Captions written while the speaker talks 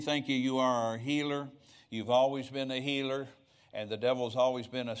Thank you. You are our healer. You've always been a healer, and the devil's always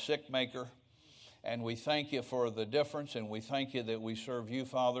been a sick maker. And we thank you for the difference, and we thank you that we serve you,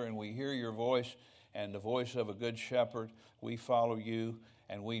 Father, and we hear your voice and the voice of a good shepherd. We follow you,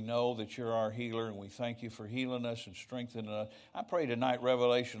 and we know that you're our healer, and we thank you for healing us and strengthening us. I pray tonight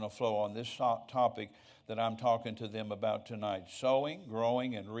revelation will flow on this topic that I'm talking to them about tonight: sowing,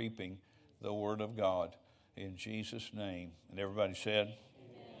 growing, and reaping the word of God. In Jesus' name. And everybody said,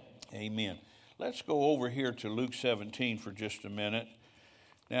 Amen. Let's go over here to Luke 17 for just a minute.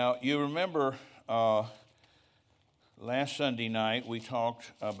 Now, you remember last Sunday night we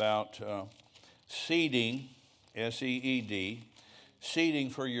talked about seeding, S-E-E-D, seeding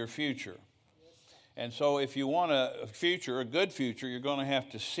for your future. And so if you want a future, a good future, you're going to have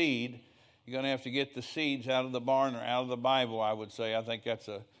to seed. You're going to have to get the seeds out of the barn or out of the Bible, I would say. I think that's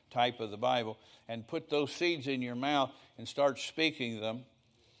a type of the Bible. And put those seeds in your mouth and start speaking them.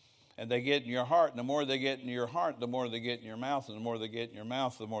 And they get in your heart, and the more they get in your heart, the more they get in your mouth, and the more they get in your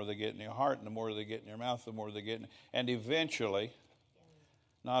mouth, the more they get in your heart, and the more they get in your mouth, the more they get in. And eventually,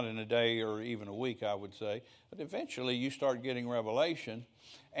 not in a day or even a week, I would say, but eventually you start getting revelation,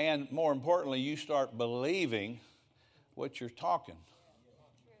 and more importantly, you start believing what you're talking.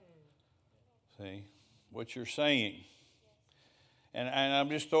 See, what you're saying. And I'm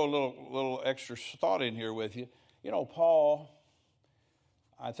just throwing a little extra thought in here with you. You know, Paul,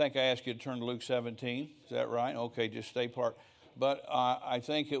 I think I asked you to turn to Luke 17. Is that right? Okay, just stay part. But I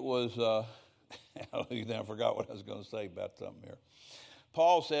think it was, I forgot what I was going to say about something here.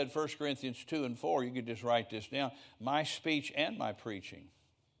 Paul said, 1 Corinthians 2 and 4, you could just write this down. My speech and my preaching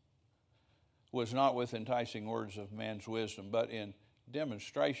was not with enticing words of man's wisdom, but in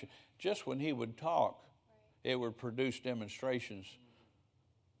demonstration. Just when he would talk, it would produce demonstrations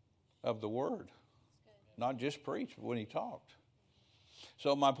of the word. Not just preach, but when he talked.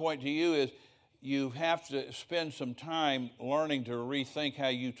 So my point to you is you have to spend some time learning to rethink how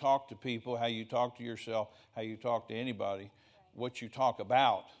you talk to people, how you talk to yourself, how you talk to anybody, what you talk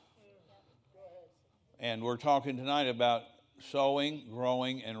about. And we're talking tonight about sowing,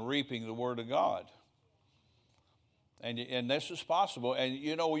 growing, and reaping the word of God. And this is possible. And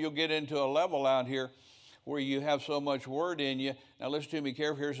you know, you'll get into a level out here where you have so much word in you. Now listen to me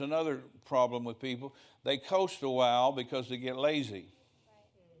carefully. Here's another problem with people. They coast a while because they get lazy.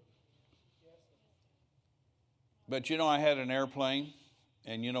 But you know, I had an airplane,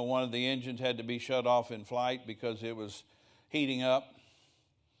 and you know, one of the engines had to be shut off in flight because it was heating up.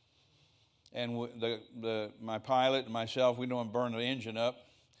 And my pilot and myself, we don't want to burn the engine up.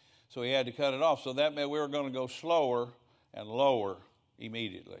 So he had to cut it off. So that meant we were going to go slower and lower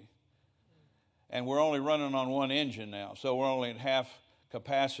immediately. And we're only running on one engine now. So we're only at half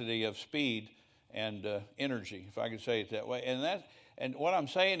capacity of speed and energy, if I could say it that way. And what I'm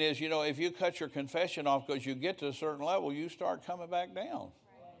saying is, you know, if you cut your confession off because you get to a certain level, you start coming back down.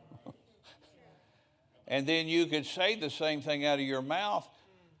 And then you could say the same thing out of your mouth.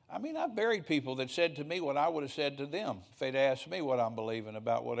 I mean, I've buried people that said to me what I would have said to them if they'd asked me what I'm believing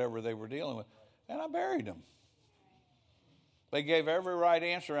about whatever they were dealing with. And I buried them. They gave every right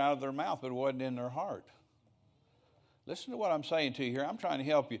answer out of their mouth, but it wasn't in their heart. Listen to what I'm saying to you here. I'm trying to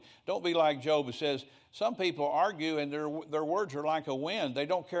help you. Don't be like Job who says, some people argue and their words are like a wind. They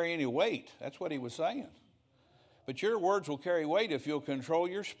don't carry any weight. That's what he was saying. But your words will carry weight if you'll control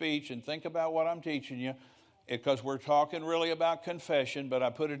your speech and think about what I'm teaching you. Because we're talking really about confession, but I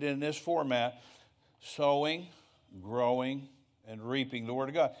put it in this format: sowing, growing, and reaping the word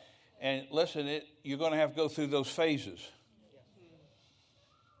of God. And listen, you're going to have to go through those phases.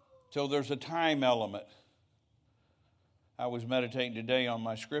 So there's a time element. I was meditating today on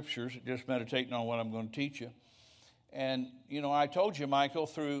my scriptures, just meditating on what I'm going to teach you. And, you know, I told you, Michael,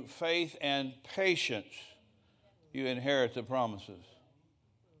 through faith and patience, you inherit the promises.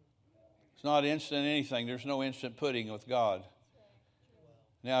 It's not instant anything. There's no instant pudding with God.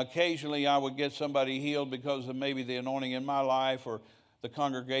 Now, occasionally I would get somebody healed because of maybe the anointing in my life, or the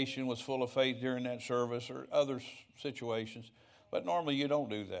congregation was full of faith during that service, or other situations. But normally you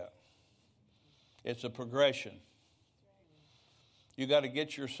don't do that. It's a progression. You got to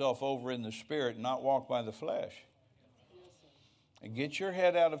get yourself over in the spirit and not walk by the flesh. And get your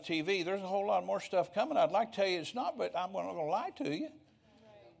head out of TV. There's a whole lot more stuff coming. I'd like to tell you it's not, but I'm not going to lie to you.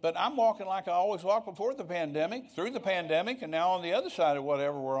 But I'm walking like I always walked before the pandemic, through the pandemic, and now on the other side of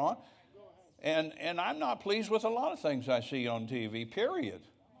whatever we're on. And I'm not pleased with a lot of things I see on TV, period.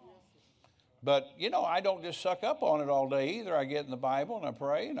 But, you know, I don't just suck up on it all day either. I get in the Bible and I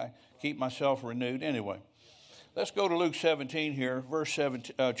pray and I keep myself renewed anyway. Let's go to Luke 17 here,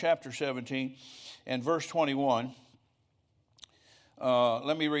 chapter 17 and verse 21.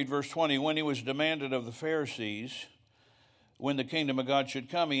 Let me read verse 20. When he was demanded of the Pharisees when the kingdom of God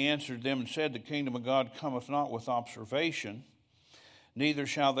should come, he answered them and said, the kingdom of God cometh not with observation, neither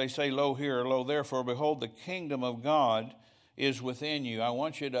shall they say, lo here or lo there, for behold, the kingdom of God is within you. I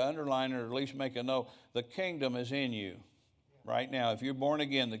want you to underline or at least make a note. The kingdom is in you right now. If you're born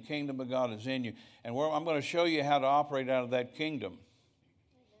again, the kingdom of God is in you. And I'm going to show you how to operate out of that kingdom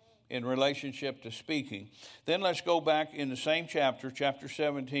in relationship to speaking. Then let's go back in the same chapter, chapter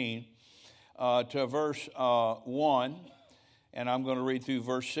 17, to verse 1. And I'm going to read through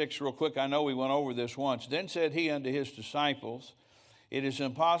verse 6 real quick. I know we went over this once. Then said he unto his disciples, it is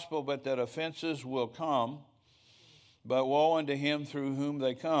impossible but that offenses will come, but woe unto him through whom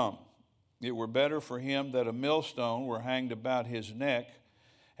they come. It were better for him that a millstone were hanged about his neck,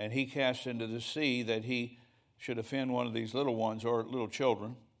 and he cast into the sea, that he should offend one of these little ones or little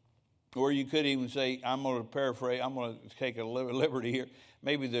children. Or you could even say, I'm going to paraphrase, I'm going to take a liberty here,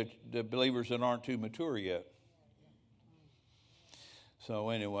 maybe the believers that aren't too mature yet. So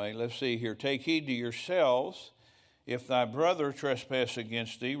anyway, let's see here. Take heed to yourselves. If thy brother trespass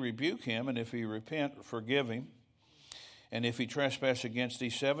against thee, rebuke him, and if he repent, forgive him. And if he trespass against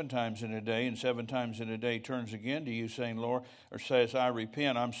thee 7 times in a day, and 7 times in a day turns again to you, saying, Lord, or says, I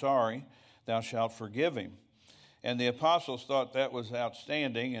repent, I'm sorry, thou shalt forgive him. And the apostles thought that was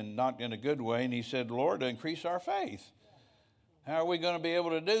outstanding and not in a good way. And he said, Lord, increase our faith. How are we going to be able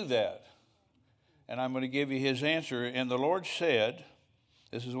to do that? And I'm going to give you his answer. And the Lord said,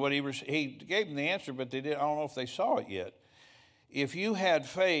 this is what he gave them the answer, but I don't know if they saw it yet. If you had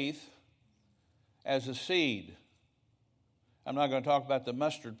faith as a seed, I'm not going to talk about the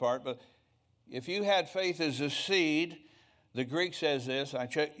mustard part, but if you had faith as a seed, the Greek says this,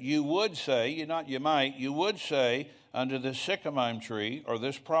 you would say, you would say unto this sycamore tree, or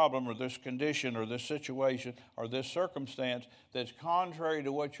this problem, or this condition, or this situation, or this circumstance that's contrary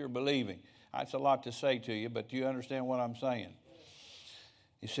to what you're believing. That's a lot to say to you, but do you understand what I'm saying?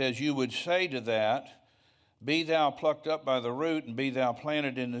 He says, you would say to that, be thou plucked up by the root, and be thou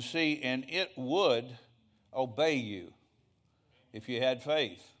planted in the sea, and it would obey you if you had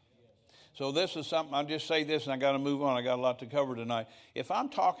faith. So this is something, I'll just say this and I got to move on. I got a lot to cover tonight. If I'm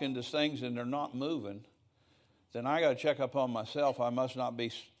talking to things and they're not moving, then I got to check up on myself. I must not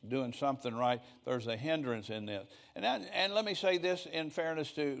be doing something right. There's a hindrance in this. And let me say this in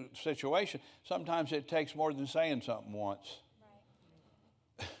fairness to the situation. Sometimes it takes more than saying something once.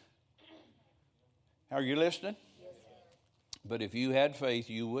 Right. Are you listening? Yes, sir. But if you had faith,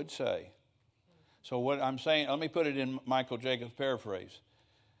 you would say. So what I'm saying, let me put it in Michael Jacobs' paraphrase.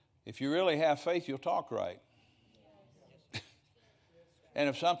 If you really have faith, you'll talk right. And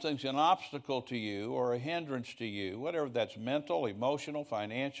if something's an obstacle to you or a hindrance to you, whatever that's mental, emotional,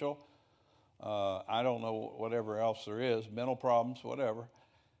 financial, I don't know, whatever else there is, mental problems, whatever,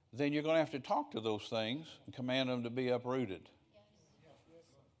 then you're going to have to talk to those things and command them to be uprooted.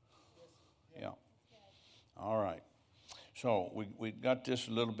 Yeah. All right. So we got this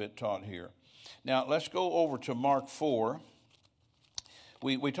a little bit taught here. Now, let's go over to Mark 4.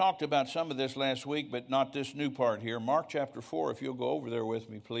 We talked about some of this last week, but not this new part here. Mark chapter 4, if you'll go over there with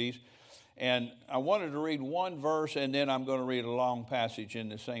me, please. And I wanted to read one verse, and then I'm going to read a long passage in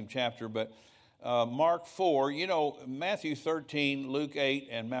the same chapter. But Mark 4, Matthew 13, Luke 8,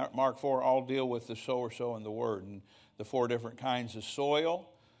 and Mark 4 all deal with the sower sowing the word, and the 4 different kinds of soil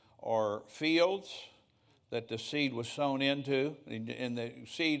or fields that the seed was sown into. And the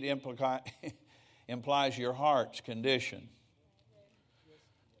seed implies your heart's condition.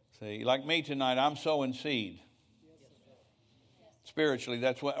 See, like me tonight, I'm sowing seed. Spiritually,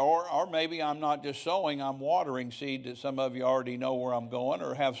 that's what, or maybe I'm not just sowing, I'm watering seed that some of you already know where I'm going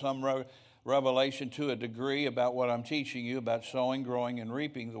or have some revelation to a degree about what I'm teaching you about sowing, growing, and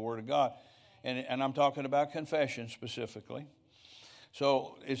reaping the Word of God. And I'm talking about confession specifically.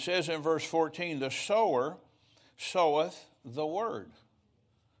 So it says in verse 14, the sower soweth the Word.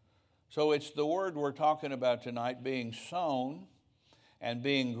 So it's the Word we're talking about tonight being sown and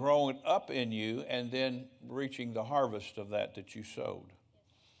being grown up in you, and then reaching the harvest of that you sowed.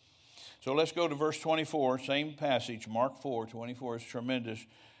 So let's go to verse 24, same passage, Mark 4, 24 is tremendous.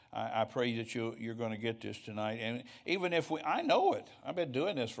 I pray that you're going to get this tonight. And even if I know it, I've been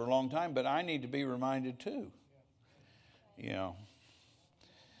doing this for a long time, but I need to be reminded too.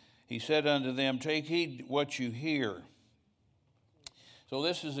 He said unto them, take heed what you hear. So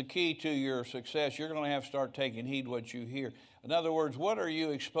this is the key to your success. You're going to have to start taking heed what you hear. In other words, what are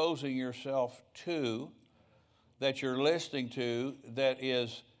you exposing yourself to that you're listening to that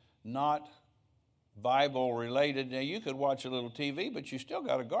is not Bible related? Now, you could watch a little TV, but you still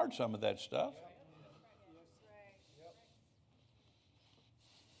got to guard some of that stuff.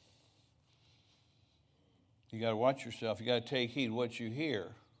 You got to watch yourself. You got to take heed what you hear.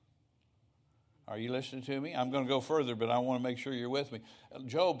 Are you listening to me? I'm going to go further, but I want to make sure you're with me.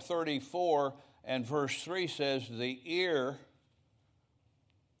 Job 34 and verse 3 says, the ear,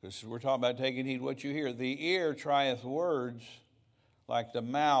 because we're talking about taking heed what you hear, the ear trieth words like the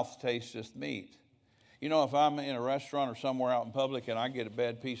mouth tasteth meat. You know, if I'm in a restaurant or somewhere out in public and I get a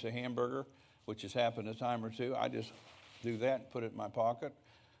bad piece of hamburger, which has happened a time or two, I just do that and put it in my pocket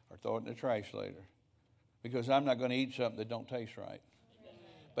or throw it in the trash later. Because I'm not going to eat something that don't taste right.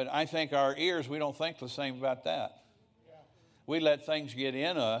 But I think our ears, we don't think the same about that. We let things get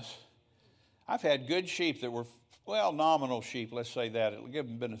in us. I've had good sheep that were, well, nominal sheep, let's say that. It'll give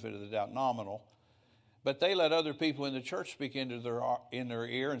them benefit of the doubt, nominal. But they let other people in the church speak into in their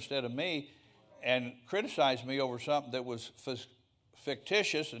ear instead of me and criticize me over something that was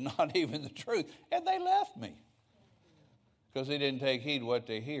fictitious and not even the truth. And they left me because they didn't take heed what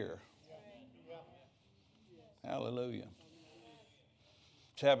they hear. Hallelujah.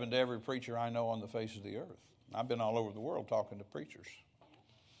 It's happened to every preacher I know on the face of the earth. I've been all over the world talking to preachers.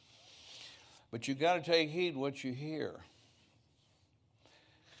 But you got to take heed what you hear.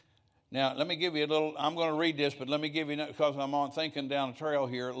 Now, let me give you a little, I'm going to read this, but let me give you, because I'm on thinking down a trail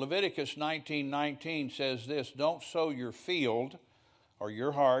here. Leviticus 19:19 says this, don't sow your field or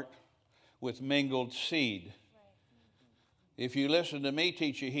your heart with mingled seed. If you listen to me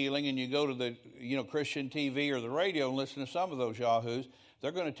teach you healing and you go to the Christian TV or the radio and listen to some of those yahoos,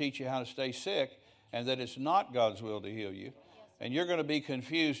 they're going to teach you how to stay sick and that it's not God's will to heal you. And you're going to be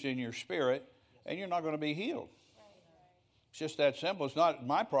confused in your spirit and you're not going to be healed. It's just that simple. It's not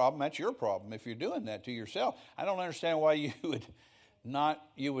my problem. That's your problem if you're doing that to yourself. I don't understand why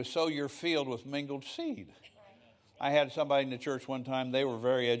you would sow your field with mingled seed. I had somebody in the church one time. They were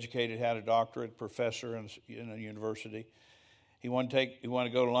very educated, had a doctorate, professor in a university. He wanted to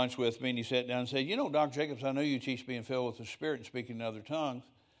go to lunch with me, and he sat down and said, Dr. Jacobs, I know you teach being filled with the Spirit and speaking in other tongues.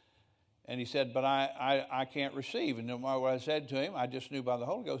 And he said, but I can't receive. And what I said to him, I just knew by the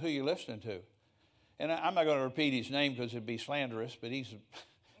Holy Ghost, who are you listening to? And I'm not going to repeat his name because it'd be slanderous, but he's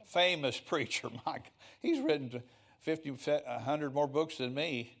a famous preacher. He's written 50, 100 more books than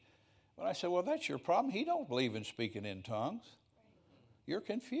me. But I said, well, that's your problem. He don't believe in speaking in tongues. You're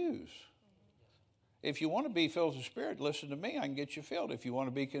confused. If you want to be filled with the Spirit, listen to me. I can get you filled. If you want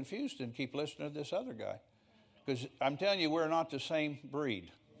to be confused, then keep listening to this other guy. Because I'm telling you, we're not the same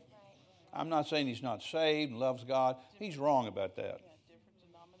breed. I'm not saying he's not saved and loves God. He's wrong about that.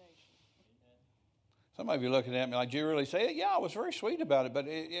 Some of you are looking at me like, did you really say it? Yeah, I was very sweet about it. But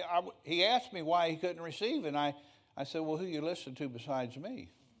he asked me why he couldn't receive. And I said, well, who you listen to besides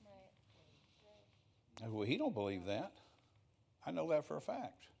me? I said, well, he don't believe that. I know that for a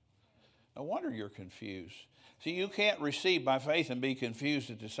fact. No wonder you're confused. See, you can't receive by faith and be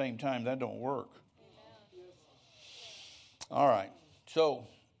confused at the same time. That don't work. All right. So,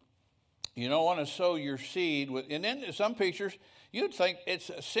 you don't want to sow your seed with, and then some pictures, you'd think it's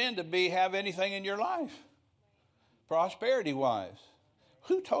a sin to have anything in your life, prosperity-wise.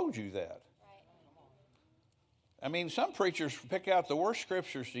 Who told you that? I mean, some preachers pick out the worst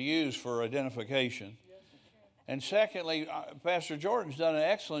scriptures to use for identification. And secondly, Pastor Jordan's done an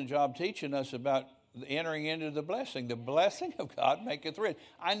excellent job teaching us about entering into the blessing. The blessing of God maketh rich.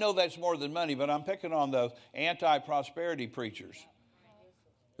 I know that's more than money, but I'm picking on those anti-prosperity preachers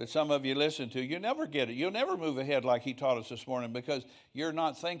that some of you listen to. You never get it. You'll never move ahead like he taught us this morning because you're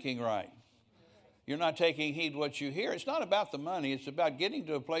not thinking right. You're not taking heed what you hear. It's not about the money. It's about getting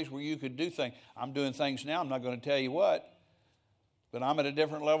to a place where you could do things. I'm doing things now. I'm not going to tell you what, but I'm at a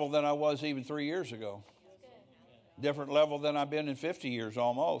different level than I was even 3 years ago. Different level than I've been in 50 years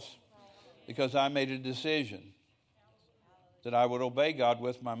almost, because I made a decision that I would obey God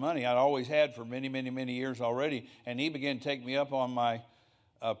with my money. I'd always had for many, many, many years already, and he began to take me up on my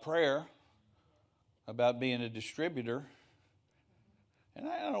prayer about being a distributor. And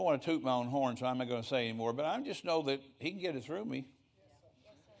I don't want to toot my own horn, so I'm not going to say anymore, but I just know that he can get it through me.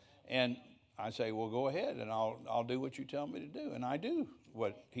 And I say, well, go ahead, and I'll do what you tell me to do. And I do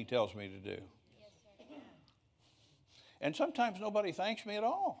what he tells me to do. And sometimes nobody thanks me at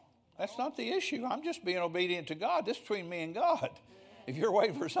all. That's not the issue. I'm just being obedient to God. This is between me and God. If you're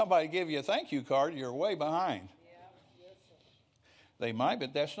waiting for somebody to give you a thank you card, you're way behind. They might,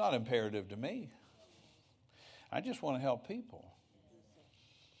 but that's not imperative to me. I just want to help people.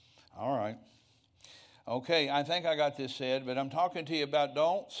 All right. Okay, I think I got this said, but I'm talking to you about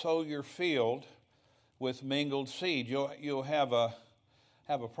don't sow your field with mingled seed. You'll have a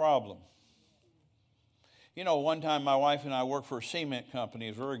problem. You know, one time my wife and I worked for a cement company.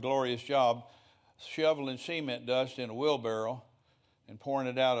 It was a very glorious job, shoveling cement dust in a wheelbarrow and pouring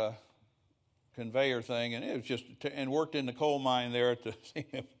it out conveyor thing, and it was just, and worked in the coal mine there at the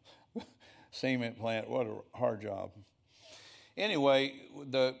cement plant. What a hard job. Anyway,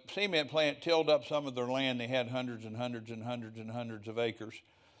 the cement plant tilled up some of their land. They had hundreds and hundreds and hundreds and hundreds of acres.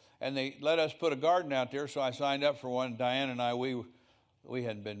 And they let us put a garden out there, so I signed up for one. Diane and I, we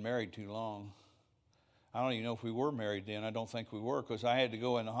hadn't been married too long. I don't even know if we were married then. I don't think we were, because I had to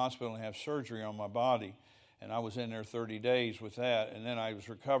go in the hospital and have surgery on my body. And I was in there 30 days with that. And then I was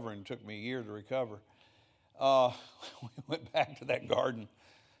recovering. It took me a year to recover. We went back to that garden.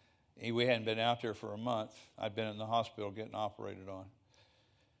 We hadn't been out there for a month. I'd been in the hospital getting operated on.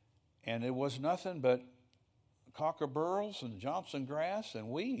 And it was nothing but cockerburls and Johnson grass and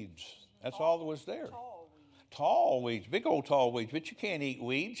weeds. That's all that was there. Tall weeds, big old tall weeds. But you can't eat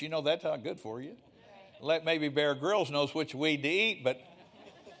weeds. You know that's not good for you. Maybe Bear Grylls knows which weed to eat, but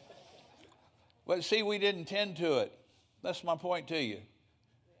see, we didn't tend to it. That's my point to you.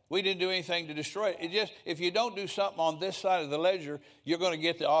 We didn't do anything to destroy it. It just, if you don't do something on this side of the ledger, you're going to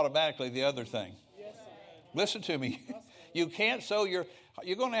get automatically the other thing. Yes, listen to me. You can't sow you're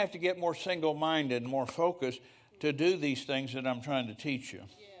going to have to get more single-minded and more focused to do these things that I'm trying to teach you.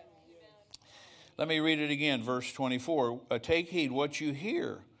 Let me read it again, verse 24. Take heed what you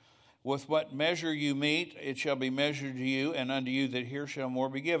hear. With what measure you meet, it shall be measured to you, and unto you that hear shall more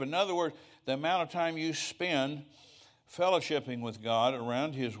be given. In other words, the amount of time you spend fellowshipping with God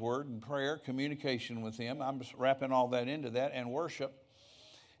around His Word and prayer, communication with Him, I'm just wrapping all that into that, and worship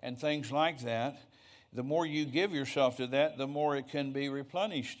and things like that, the more you give yourself to that, the more it can be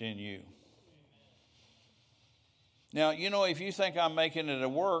replenished in you. Now, you know, if you think I'm making it a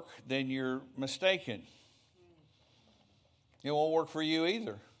work, then you're mistaken. It won't work for you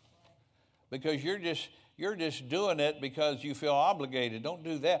either, because you're just doing it because you feel obligated. Don't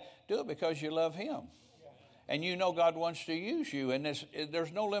do that. Do it because you love Him. And you know God wants to use you. And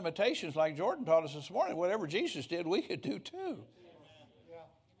there's no limitations, like Jordan taught us this morning. Whatever Jesus did, we could do too.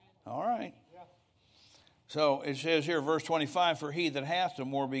 All right. So it says here, verse 25, for he that hath, the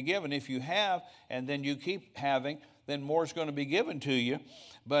more be given. If you have, and then you keep having, then more is going to be given to you.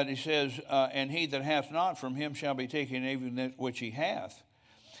 But he says, and he that hath not, from him shall be taken even that which he hath.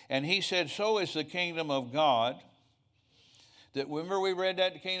 And he said, so is the kingdom of God. That, remember we read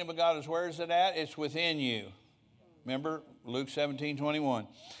that the kingdom of God is, where is it at? It's within you. Remember Luke 17:21.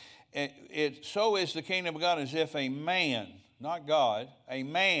 So is the kingdom of God as if a man, not God, a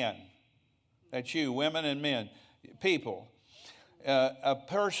man, that's you, women and men, people, a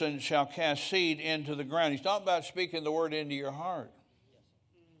person shall cast seed into the ground. He's talking about speaking the word into your heart.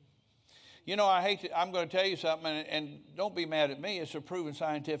 You know, I'm going to tell you something, and don't be mad at me. It's a proven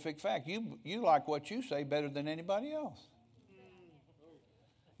scientific fact. You like what you say better than anybody else.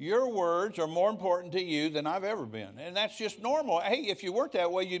 Your words are more important to you than I've ever been. And that's just normal. Hey, if you worked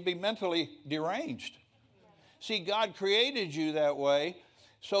that way, you'd be mentally deranged. See, God created you that way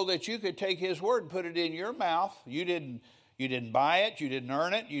so that you could take His word and put it in your mouth. You didn't buy it. You didn't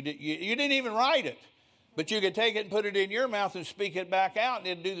earn it. You didn't even write it. But you could take it and put it in your mouth and speak it back out, and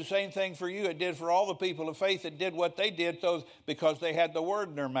it'd do the same thing for you. It did for all the people of faith that did what they did because they had the word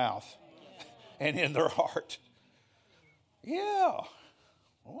in their mouth and in their heart. Yeah.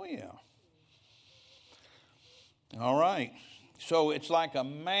 Oh, yeah. All right. So it's like a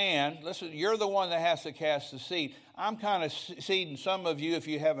man. Listen, you're the one that has to cast the seed. I'm kind of seeding some of you if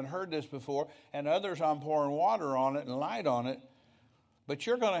you haven't heard this before, and others I'm pouring water on it and light on it. But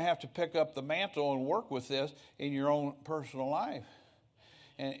you're going to have to pick up the mantle and work with this in your own personal life.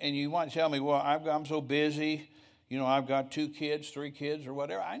 And you might tell me, well, I'm so busy. You know, I've got 2 kids, 3 kids, or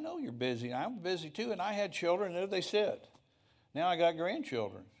whatever. I know you're busy. I'm busy too, and I had children. There they sit. Now I got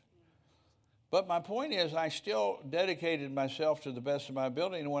grandchildren. But my point is, I still dedicated myself to the best of my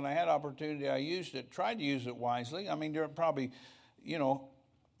ability, and when I had opportunity, I used it, tried to use it wisely. I mean, there probably,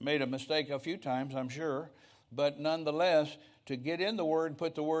 made a mistake a few times, I'm sure. But nonetheless, to get in the Word,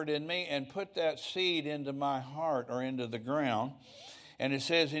 put the Word in me, and put that seed into my heart or into the ground. And it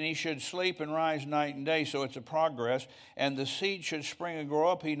says, and he should sleep and rise night and day, so it's a progress. And the seed should spring and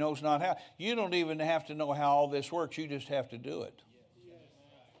grow up, he knows not how. You don't even have to know how all this works. You just have to do it.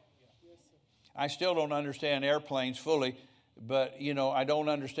 I still don't understand airplanes fully, but, I don't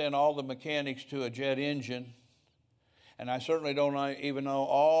understand all the mechanics to a jet engine. And I certainly don't even know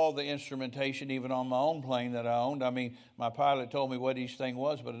all the instrumentation, even on my own plane that I owned. I mean, my pilot told me what each thing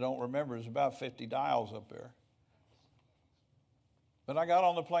was, but I don't remember. It was about 50 dials up there. But I got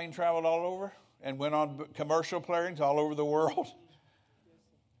on the plane, traveled all over, and went on commercial planes all over the world.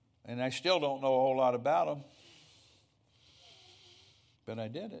 And I still don't know a whole lot about them. But I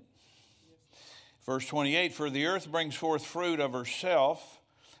did it. Verse 28, for the earth brings forth fruit of herself,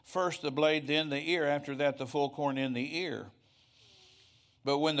 First the blade, then the ear. After that, the full corn in the ear.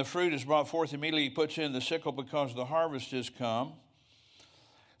 But when the fruit is brought forth, immediately he puts in the sickle because the harvest is come.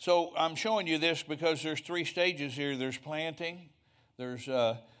 So I'm showing you this because there's 3 stages here. There's planting, there's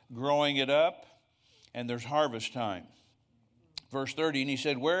growing it up, and there's harvest time. Verse 30, and he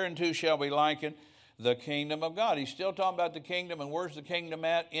said, whereunto shall we liken the kingdom of God? He's still talking about the kingdom, and where's the kingdom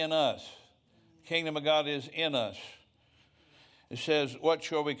at? In us. The kingdom of God is in us. It says, what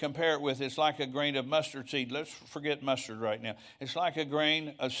shall we compare it with? It's like a grain of mustard seed. Let's forget mustard right now. It's like a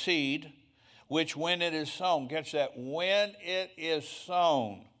grain of seed, which when it is sown, catch that, when it is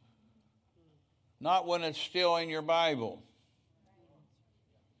sown, not when it's still in your Bible.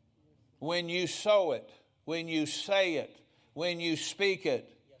 When you sow it, when you say it, when you speak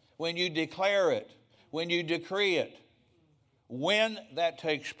it, when you declare it, when you decree it, when that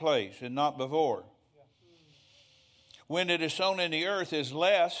takes place and not before. When it is sown in the earth is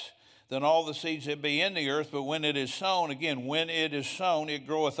less than all the seeds that be in the earth, but when it is sown, again, when it is sown, it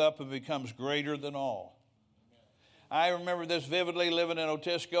groweth up and becomes greater than all. I remember this vividly living in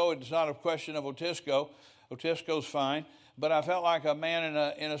Otisco. It's not a question of Otisco. Otisco's fine. But I felt like a man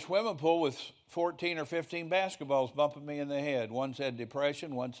in a swimming pool with 14 or 15 basketballs bumping me in the head. One said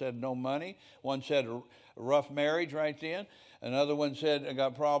depression. One said no money. One said a rough marriage right then. Another one said I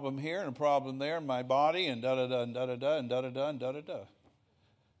got a problem here and a problem there in my body and da-da-da and da-da-da and da-da-da and da-da-da.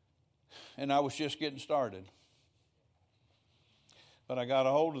 And I was just getting started. But I got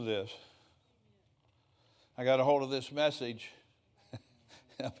a hold of this. I got a hold of this message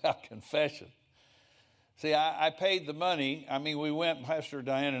about confession. See, I paid the money. I mean, we went, Pastor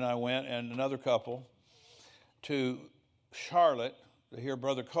Diane and I went, and another couple, to Charlotte to hear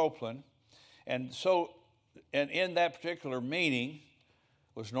Brother Copeland. And in that particular meeting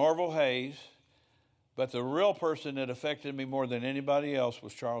was Norval Hayes, but the real person that affected me more than anybody else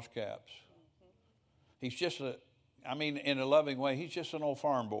was Charles Capps. He's just in a loving way, he's just an old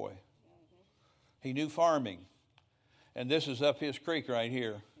farm boy. He knew farming. And this is up his creek right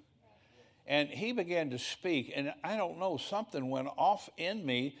here. And he began to speak, and I don't know, something went off in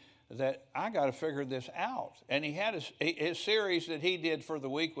me that I got to figure this out. And he had his series that he did for the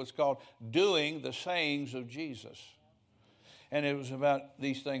week was called Doing the Sayings of Jesus. And it was about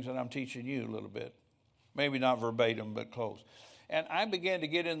these things that I'm teaching you a little bit. Maybe not verbatim, but close. And I began to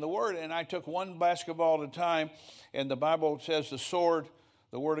get in the Word, and I took one basketball at a time, and the Bible says the sword,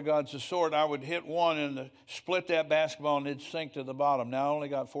 the Word of God's a sword. I would hit one and split that basketball, and it'd sink to the bottom. Now I only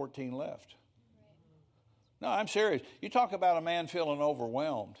got 14 left. No, I'm serious. You talk about a man feeling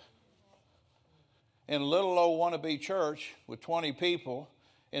overwhelmed. In a little old wannabe church with 20 people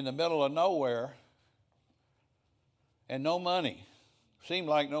in the middle of nowhere and no money. Seemed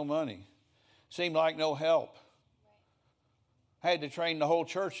like no money. Seemed like no help. I had to train the whole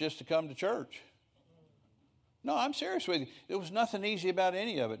church just to come to church. No, I'm serious with you. There was nothing easy about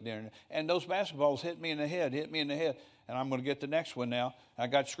any of it there. And those basketballs hit me in the head. And I'm going to get the next one now. I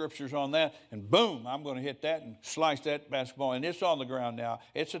got scriptures on that. And boom, I'm going to hit that and slice that basketball. And it's on the ground now.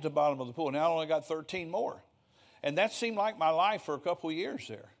 It's at the bottom of the pool. Now I only got 13 more. And that seemed like my life for a couple of years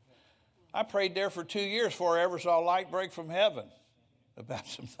there. I prayed there for 2 years before I ever saw light break from heaven about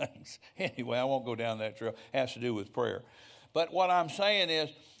some things. Anyway, I won't go down that trail. It has to do with prayer. But what I'm saying is,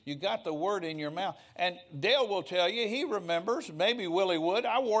 you got the word in your mouth. And Dale will tell you, he remembers, maybe Willie would,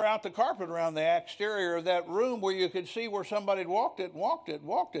 I wore out the carpet around the exterior of that room where you could see where somebody had walked it.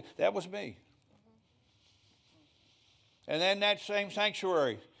 That was me. And then that same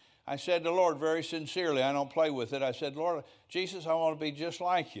sanctuary, I said to the Lord very sincerely, I don't play with it, I said, Lord, Jesus, I want to be just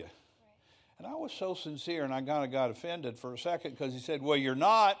like you. And I was so sincere, and I kind of got offended for a second because he said, well, you're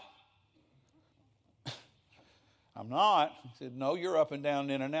not. I'm not. He said, no, you're up and down,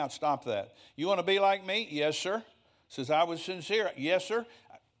 in and out. Stop that. You want to be like me? Yes, sir. Says, I was sincere. Yes, sir.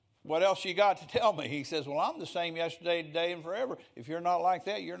 What else you got to tell me? He says, well, I'm the same yesterday, today, and forever. If you're not like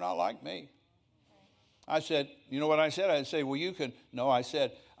that, you're not like me. I said, you know what I said? I said, well, you can. No, I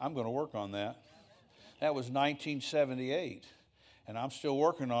said, I'm going to work on that. That was 1978. And I'm still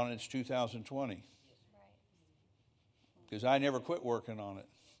working on it. It's 2020. Because I never quit working on it.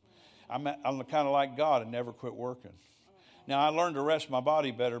 I'm kind of like God and never quit working. Now, I learned to rest my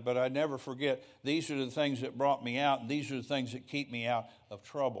body better, but I never forget these are the things that brought me out, and these are the things that keep me out of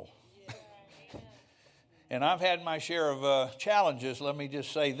trouble. And I've had my share of challenges, let me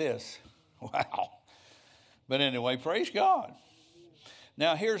just say this. Wow. But anyway, praise God.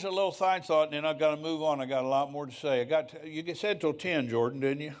 Now, here's a little side thought, and then I've got to move on. I got a lot more to say. You said till 10, Jordan,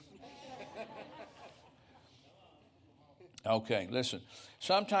 didn't you? Okay, listen.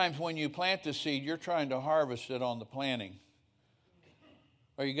 Sometimes when you plant the seed, you're trying to harvest it on the planting.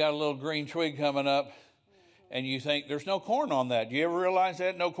 Or you got a little green twig coming up, and you think there's no corn on that. Do you ever realize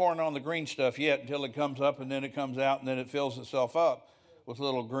that? No corn on the green stuff yet until it comes up, and then it comes out, and then it fills itself up with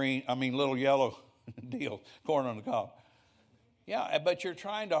little yellow deals, corn on the cob. Yeah, but you're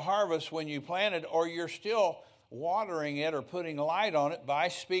trying to harvest when you plant it, or you're still watering it or putting light on it by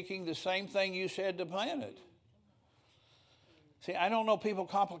speaking the same thing you said to plant it. See, I don't know, people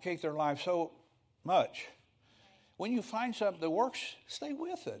complicate their life so much. When you find something that works, stay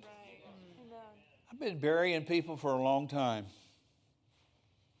with it. I've been burying people for a long time.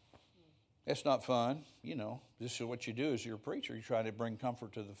 It's not fun. You know, this is what you do as you're a preacher. You try to bring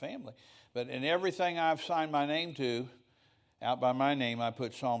comfort to the family. But in everything I've signed my name to, out by my name, I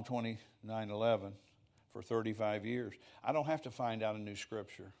put Psalm 29:11 for 35 years. I don't have to find out a new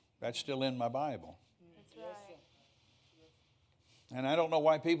scripture. That's still in my Bible. That's right. And I don't know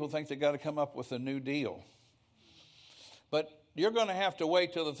why people think they got to come up with a new deal. But you're going to have to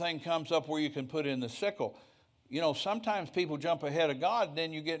wait till the thing comes up where you can put in the sickle. You know, sometimes people jump ahead of God, and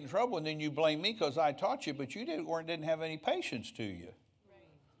then you get in trouble, and then you blame me because I taught you, but you didn't have any patience to you.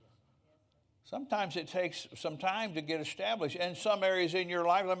 Sometimes it takes some time to get established. And some areas in your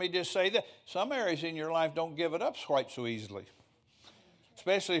life, let me just say that, some areas in your life don't give it up quite so easily.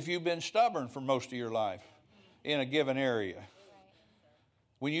 Especially if you've been stubborn for most of your life in a given area.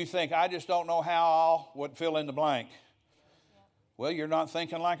 When you think, I just don't know how I'll fill in the blank. Well, you're not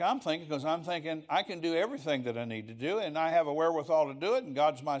thinking like I'm thinking, because I'm thinking I can do everything that I need to do, and I have a wherewithal to do it, and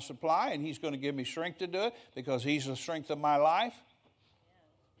God's my supply, and He's going to give me strength to do it because He's the strength of my life.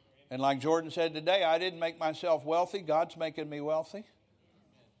 And like Jordan said today, I didn't make myself wealthy. God's making me wealthy.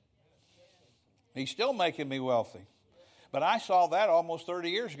 He's still making me wealthy. But I saw that almost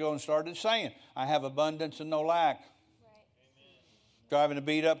 30 years ago and started saying, I have abundance and no lack. Driving a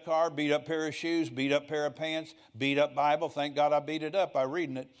beat-up car, beat-up pair of shoes, beat-up pair of pants, beat-up Bible. Thank God I beat it up by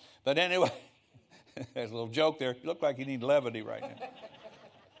reading it. But anyway, there's a little joke there. You look like you need levity right now.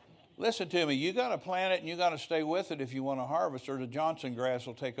 Listen to me. You got to plant it and you got to stay with it if you want to harvest, or the Johnson grass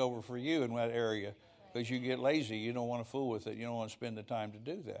will take over for you in that area because you get lazy. You don't want to fool with it. You don't want to spend the time to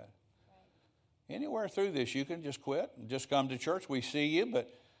do that. Anywhere through this, you can just quit and just come to church. We see you, but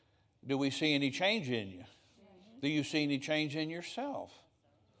do we see any change in you? Do you see any change in yourself?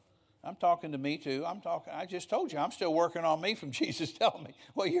 I'm talking to me too. I just told you, I'm still working on me from Jesus telling me,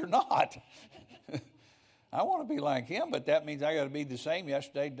 well, you're not. I want to be like Him, but that means I got to be the same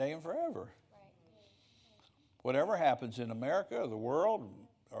yesterday, today, and forever. Whatever happens in America or the world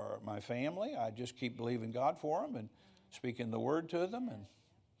or my family, I just keep believing God for them and speaking the word to them and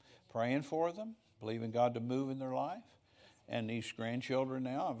praying for them, believing God to move in their life. And these grandchildren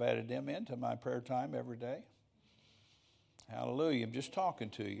now, I've added them into my prayer time every day. Hallelujah. I'm just talking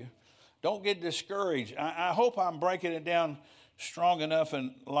to you. Don't get discouraged. I hope I'm breaking it down strong enough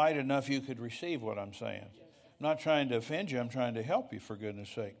and light enough you could receive what I'm saying. I'm not trying to offend you. I'm trying to help you, for goodness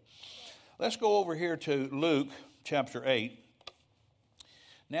sake. Let's go over here to Luke chapter 8.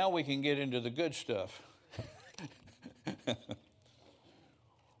 Now we can get into the good stuff.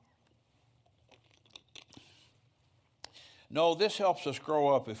 No, this helps us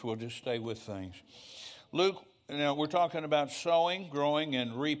grow up if we'll just stay with things. Luke, now we're talking about sowing, growing,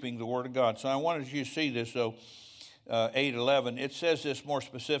 and reaping the Word of God. So I wanted you to see this, though. 8:11, it says this more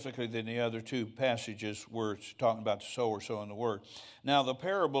specifically than the other two passages where it's talking about the sower sowing the word. Now, the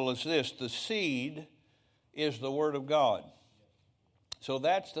parable is this: the seed is the Word of God. So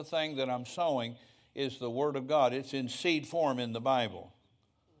that's the thing that I'm sowing, is the Word of God. It's in seed form in the Bible.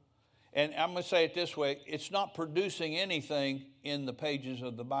 And I'm going to say it this way: it's not producing anything in the pages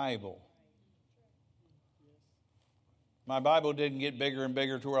of the Bible. My Bible didn't get bigger and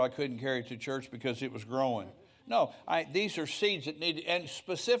bigger to where I couldn't carry it to church because it was growing. No, these are seeds that need, and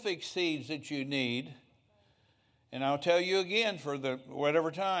specific seeds that you need. And I'll tell you again, for the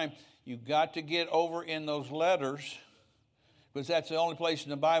whatever time, you've got to get over in those letters, because that's the only place in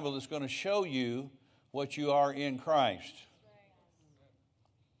the Bible that's going to show you what you are in Christ.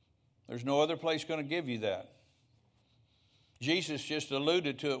 There's no other place going to give you that. Jesus just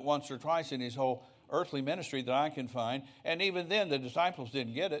alluded to it once or twice in His whole earthly ministry that I can find. And even then, the disciples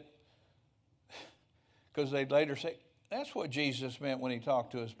didn't get it, because they'd later say, that's what Jesus meant when He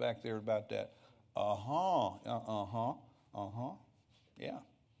talked to us back there about that. Yeah.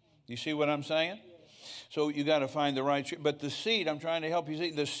 You see what I'm saying? So you got to find the right. But the seed, I'm trying to help you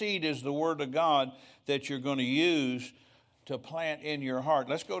see, the seed is the Word of God that you're going to use to plant in your heart.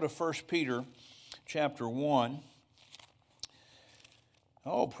 Let's go to 1 Peter chapter 1.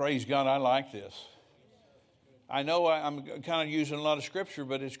 Oh, praise God, I like this. I know I'm kind of using a lot of scripture,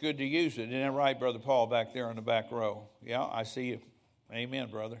 but it's good to use it. Isn't that right, Brother Paul, back there in the back row? Yeah, I see you. Amen,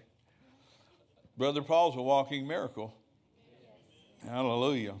 brother. Brother Paul's a walking miracle.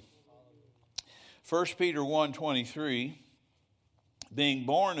 Hallelujah. 1 Peter 1:23, being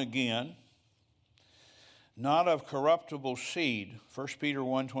born again, not of corruptible seed. 1 Peter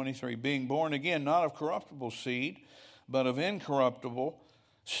 1:23, being born again, not of corruptible seed, but of incorruptible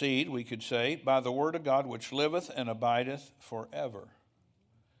seed, we could say, by the word of God, which liveth and abideth forever.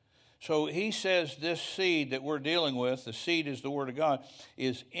 So he says this seed that we're dealing with, the seed is the word of God,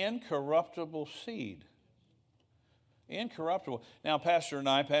 is incorruptible seed. Incorruptible. Now, Pastor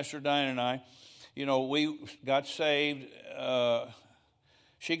Diane and I, we got saved.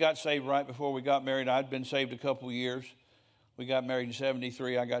 She got saved right before we got married. I'd been saved a couple of years. We got married in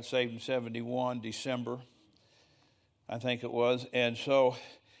 73. I got saved in 71, December, I think it was. And so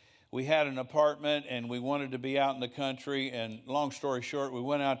we had an apartment, and we wanted to be out in the country. And long story short, we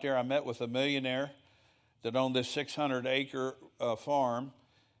went out there. I met with a millionaire that owned this 600-acre farm.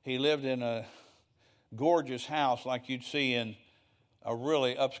 He lived in a gorgeous house like you'd see in a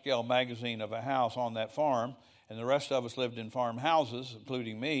really upscale magazine of a house on that farm. And the rest of us lived in farmhouses,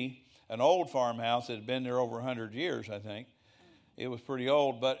 including me, an old farmhouse that had been there over 100 years, I think. It was pretty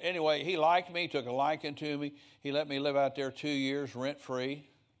old. But anyway, he liked me, took a liking to me. He let me live out there 2 years rent-free.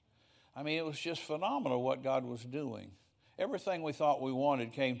 I mean, it was just phenomenal what God was doing. Everything we thought we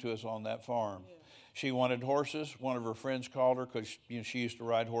wanted came to us on that farm. Yeah. She wanted horses. One of her friends called her because she used to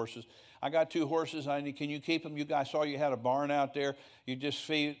ride horses. I got 2 horses. Can you keep them? I saw you had a barn out there. You just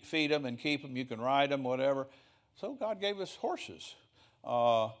feed them and keep them. You can ride them, whatever. So God gave us horses.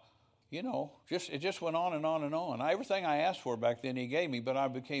 It just went on and on and on. Everything I asked for back then, he gave me, but I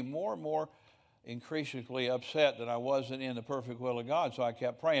became more and more increasingly upset that I wasn't in the perfect will of God, so I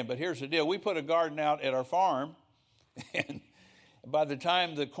kept praying. But here's the deal. We put a garden out at our farm, and by the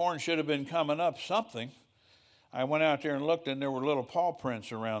time the corn should have been coming up something, I went out there and looked, and there were little paw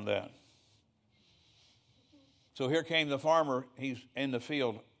prints around that. So here came the farmer. He's in the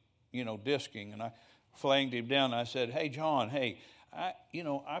field, disking, and I flanged him down. I said, "Hey, John,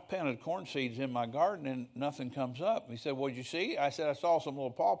 I planted corn seeds in my garden and nothing comes up." He said, "What'd you see?" I said, "I saw some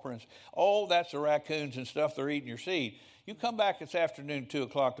little paw prints." "Oh, that's the raccoons and stuff. They're eating your seed. You come back this afternoon, 2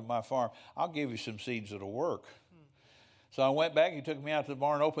 o'clock to my farm. I'll give you some seeds that'll work." So I went back. He took me out to the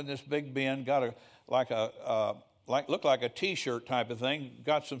barn, opened this big bin, got looked like a T-shirt type of thing,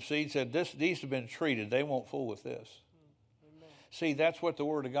 got some seeds, said, these have been treated. They won't fool with this. Amen. See, that's what the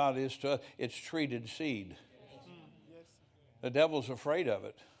Word of God is to us. It's treated seed. Yes. The devil's afraid of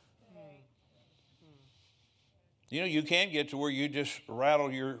it. You can get to where you just rattle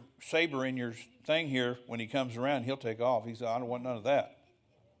your saber in your thing here. When he comes around, he'll take off. He said, "I don't want none of that."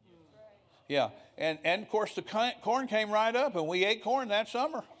 Yeah, and of course the corn came right up, and we ate corn that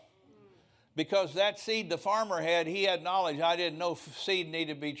summer. Because that seed the farmer had, he had knowledge. I didn't know seed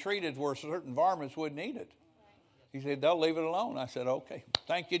needed to be treated where certain varmints wouldn't eat it. He said, "They'll leave it alone." I said, "Okay,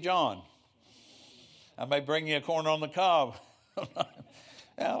 thank you, John. I may bring you a corn on the cob."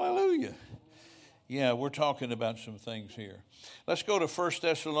 Hallelujah. Yeah, we're talking about some things here. Let's go to 1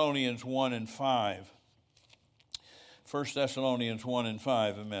 Thessalonians 1 and 5. 1 Thessalonians 1 and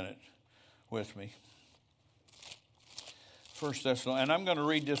 5 a minute with me. 1 Thessalonians, and I'm going to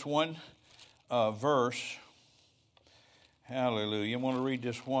read this one verse. Hallelujah. I want to read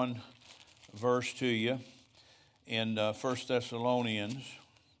this one verse to you in 1 Thessalonians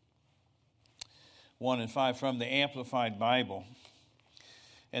 1 and 5 from the Amplified Bible.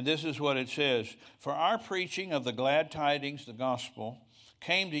 And this is what it says. "For our preaching of the glad tidings, the gospel,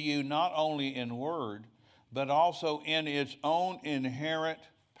 came to you not only in word, but also in its own inherent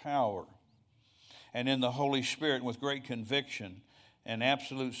power, and in the Holy Spirit with great conviction and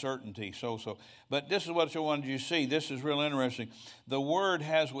absolute certainty." But this is what I wanted you to see. This is real interesting. The word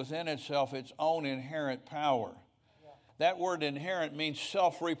has within itself its own inherent power. Yeah. That word inherent means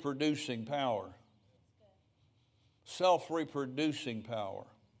self-reproducing power. Self-reproducing power.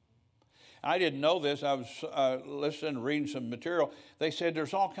 I didn't know this. I was listening, reading some material. They said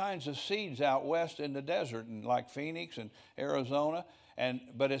there's all kinds of seeds out west in the desert, and like Phoenix and Arizona.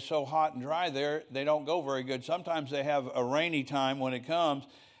 But it's so hot and dry there, they don't go very good. Sometimes they have a rainy time when it comes,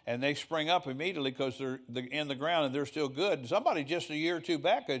 and they spring up immediately because they're in the ground and they're still good. And somebody just a year or two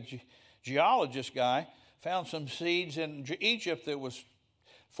back, a geologist guy, found some seeds in Egypt that was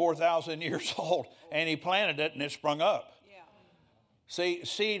 4,000 years old, and he planted it and it sprung up. Yeah. See,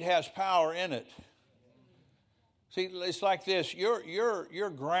 seed has power in it. See, it's like this. Your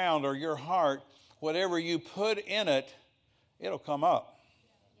ground or your heart, whatever you put in it, it'll come up.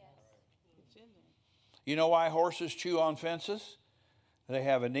 You know why horses chew on fences? They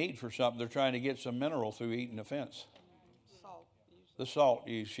have a need for something. They're trying to get some mineral through eating a fence. the salt,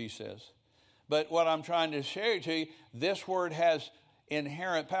 she says. But what I'm trying to share to you, this word has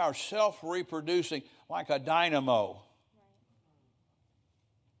inherent power, self-reproducing, like a dynamo.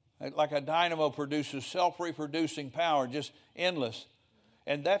 Like a dynamo produces self-reproducing power, just endless.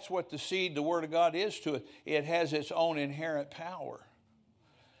 And that's what the seed, the Word of God, is to it. It has its own inherent power.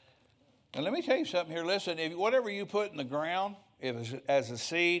 And let me tell you something here. Listen, whatever you put in the ground, if it's as a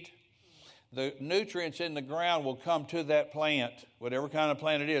seed, the nutrients in the ground will come to that plant, whatever kind of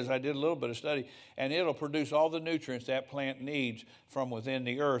plant it is. I did a little bit of study, and it'll produce all the nutrients that plant needs from within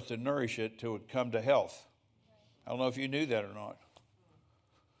the earth to nourish it to come to health. I don't know if you knew that or not.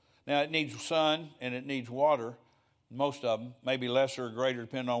 Now, it needs sun and it needs water, most of them, maybe lesser or greater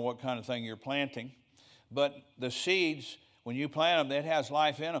depending on what kind of thing you're planting. But the seeds, when you plant them, it has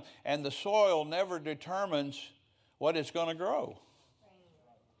life in them. And the soil never determines what it's going to grow.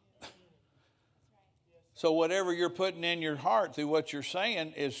 So whatever you're putting in your heart through what you're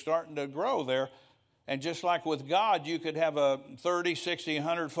saying is starting to grow there. And just like with God, you could have a 30, 60,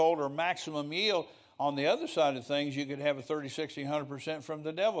 100-fold or maximum yield. On the other side of things, you could have a 30, 60, 100% from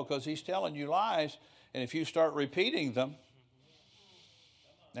the devil because he's telling you lies. And if you start repeating them,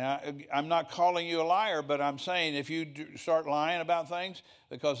 now I'm not calling you a liar, but I'm saying if you start lying about things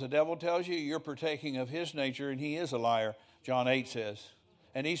because the devil tells you, you're partaking of his nature and he is a liar, John 8 says.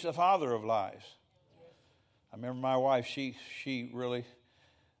 And he's the father of lies. I remember my wife, she really,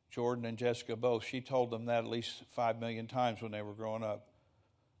 Jordan and Jessica both, she told them that at least 5 million times when they were growing up.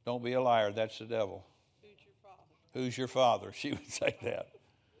 Don't be a liar, that's the devil. Who's your father? She would say that.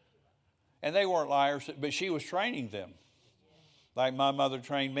 And they weren't liars, but she was training them. Like my mother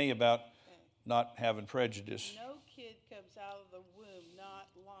trained me about not having prejudice. No kid comes out of the womb not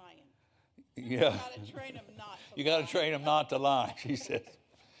lying. Yeah. You got to train them not to lie. You got to train them not to lie, she said.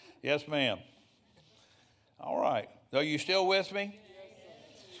 Yes, ma'am. All right. Are you still with me?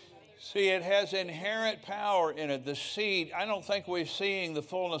 See, it has inherent power in it. The seed, I don't think we're seeing the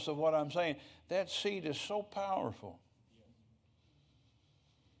fullness of what I'm saying. That seed is so powerful.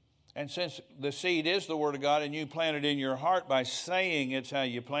 And since the seed is the Word of God and you plant it in your heart by saying it's how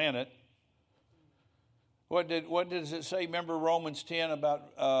you plant it, what does it say? Remember Romans 10 about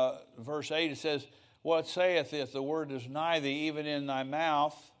verse 8? It says, what saith it? The word is nigh thee, even in thy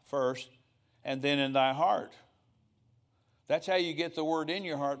mouth first, and then in thy heart. That's how you get the word in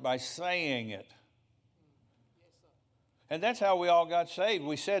your heart, by saying it. And that's how we all got saved.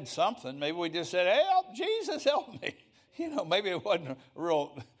 We said something. Maybe we just said, help, Jesus, help me. Maybe it wasn't a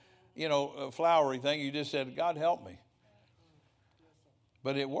real, a flowery thing. You just said, God, help me.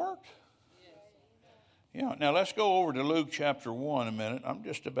 But it worked. Yeah. Now let's go over to Luke chapter 1 a minute. I'm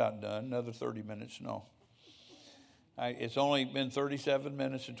just about done. Another 30 minutes. No. It's only been 37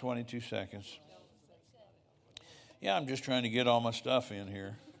 minutes and 22 seconds. Yeah, I'm just trying to get all my stuff in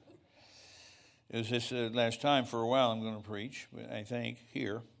here. It was this last time for a while I'm going to preach, I think,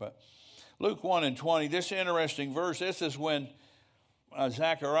 here. But Luke 1 and 20, this interesting verse, this is when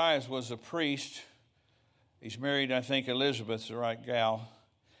Zacharias was a priest. He's married, I think, Elizabeth, the right gal.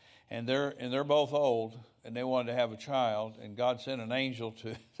 And they're both old, and they wanted to have a child, and God sent an angel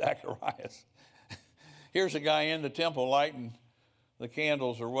to Zacharias. Here's a guy in the temple lighting the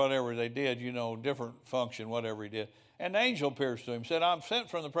candles or whatever they did, different function, whatever he did. And the angel appears to him, said, I'm sent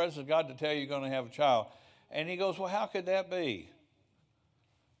from the presence of God to tell you you're going to have a child. And he goes, well, how could that be?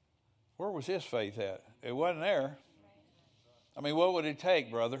 Where was his faith at? It wasn't there. I mean, what would it take,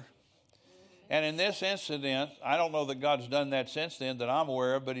 brother? And in this incident, I don't know that God's done that since then that I'm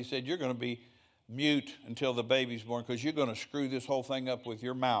aware of, but he said, you're going to be mute until the baby's born because you're going to screw this whole thing up with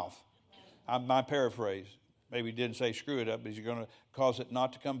your mouth. My paraphrase. Maybe he didn't say screw it up, but you're going to cause it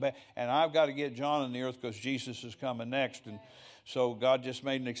not to come back. And I've got to get John on the earth because Jesus is coming next. And so God just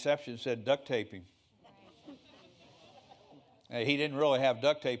made an exception and said duct tape him. He didn't really have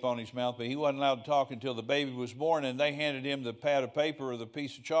duct tape on his mouth, but he wasn't allowed to talk until the baby was born. And they handed him the pad of paper or the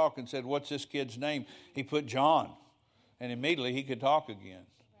piece of chalk and said, what's this kid's name? He put John. And immediately he could talk again.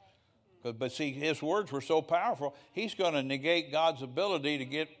 But see, his words were so powerful, he's going to negate God's ability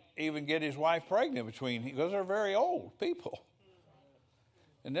to even get his wife pregnant because they're very old people.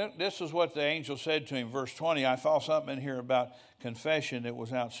 And this is what the angel said to him. Verse 20, I saw something in here about confession that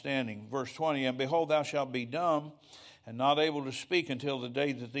was outstanding. Verse 20, and behold, thou shalt be dumb and not able to speak until the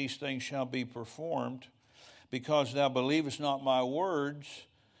day that these things shall be performed, because thou believest not my words,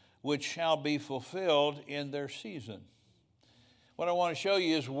 which shall be fulfilled in their season. What I want to show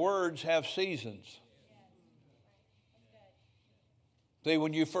you is words have seasons. See,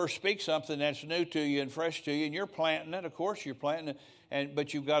 when you first speak something that's new to you and fresh to you, and you're planting it, of course you're planting it,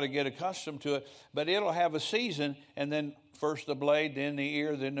 but you've got to get accustomed to it. But it'll have a season, and then first the blade, then the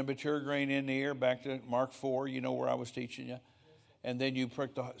ear, then the mature grain in the ear, back to Mark 4, you know where I was teaching you. And then you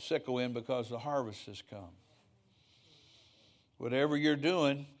prick the sickle in because the harvest has come. Whatever you're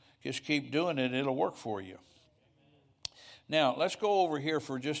doing, just keep doing it, it'll work for you. Now, let's go over here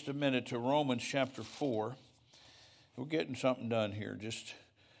for just a minute to Romans chapter 4. We're getting something done here. This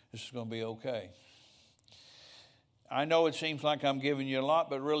is going to be okay. I know it seems like I'm giving you a lot,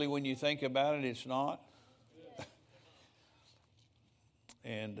 but really when you think about it, it's not.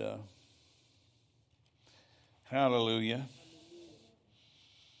 And hallelujah.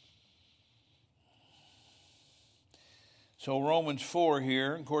 So Romans 4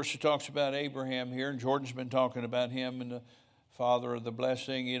 here, of course, it talks about Abraham here, and Jordan's been talking about him and the father of the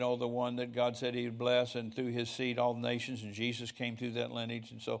blessing, you know, the one that God said he would bless, and through his seed all the nations, and Jesus came through that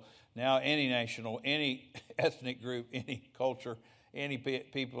lineage. And so now any national, any ethnic group, any culture, any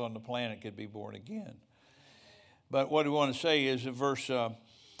people on the planet could be born again. But what we want to say is in verse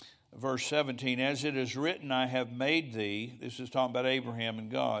 17, as it is written, I have made thee, this is talking about Abraham and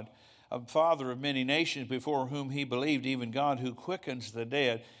God, a father of many nations before whom he believed, even God who quickens the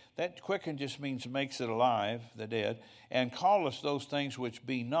dead. That quicken just means makes it alive, the dead, and calleth those things which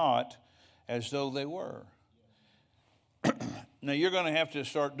be not as though they were. Now, you're going to have to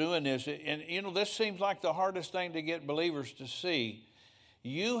start doing this. And, you know, this seems like the hardest thing to get believers to see.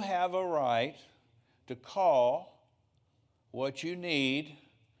 You have a right to call what you need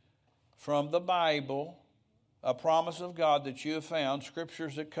from the Bible, a promise of God that you have found,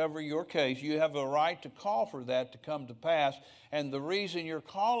 scriptures that cover your case. You have a right to call for that to come to pass. And the reason you're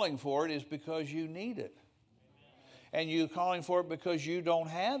calling for it is because you need it. And you're calling for it because you don't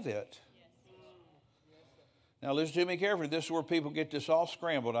have it. Now listen to me carefully. This is where people get this all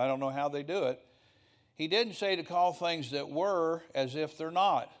scrambled. I don't know how they do it. He didn't say to call things that were as if they're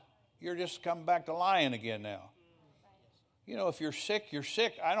not. You're just coming back to lying again now. You know, if you're sick, you're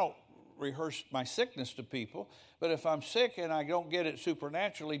sick. I don't rehearse my sickness to people. But if I'm sick and I don't get it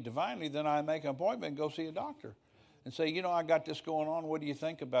supernaturally, divinely, then I make an appointment and go see a doctor. And say, you know, I got this going on. What do you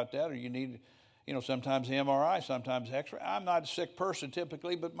think about that? Or you need, you know, sometimes MRI, sometimes X-ray. I'm not a sick person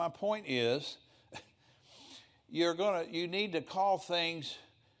typically, but my point is, you need to call things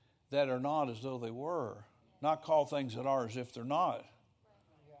that are not as though they were, not call things that are as if they're not.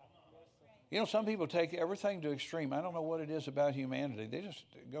 You know, some people take everything to extreme. I don't know what it is about humanity. They just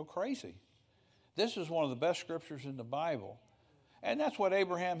go crazy. This is one of the best scriptures in the Bible. And that's what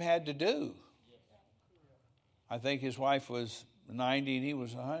Abraham had to do. I think his wife was 90 and he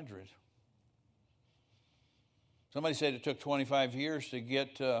was 100. Somebody said it took 25 years to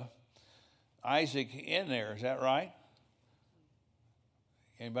get Isaac in there. Is that right?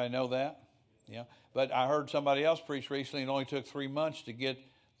 Anybody know that? Yeah. But I heard somebody else preach recently, it only took 3 months to get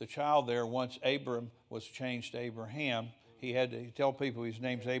the child there once Abram was changed to Abraham. He had to tell people his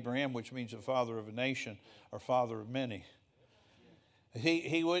name's Abraham, which means the father of a nation or father of many.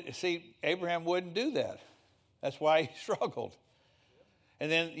 He would see, Abraham wouldn't do that. That's why he struggled.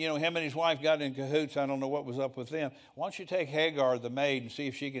 And then, you know, him and his wife got in cahoots. I don't know what was up with them. Why don't you take Hagar, the maid, and see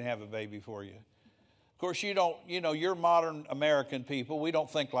if she can have a baby for you? Of course, you don't, you know, you're modern American people. We don't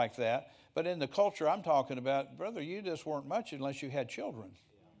think like that. But in the culture I'm talking about, brother, you just weren't much unless you had children.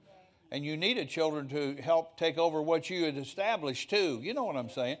 And you needed children to help take over what you had established too. You know what I'm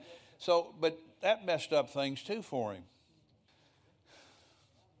saying? So, but that messed up things too for him.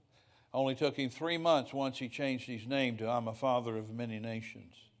 Only took him 3 months once he changed his name to I'm a father of many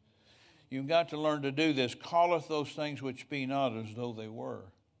nations. You've got to learn to do this. Calleth those things which be not as though they were.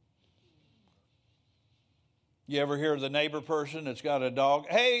 You ever hear the neighbor person that's got a dog?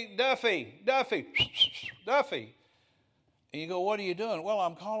 Hey, Duffy, Duffy, Duffy. And you go, what are you doing? Well,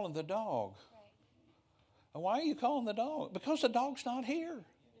 I'm calling the dog. And why are you calling the dog? Because the dog's not here.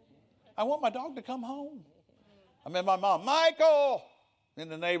 I want my dog to come home. I met my mom, Michael, in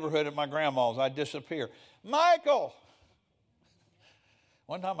the neighborhood at my grandma's. I disappear. Michael.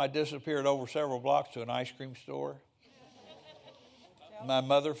 One time I disappeared over several blocks to an ice cream store. My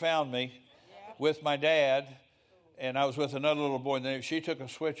mother found me with my dad, and I was with another little boy. And she took a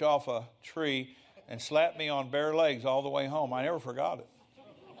switch off a tree and slapped me on bare legs all the way home. I never forgot it.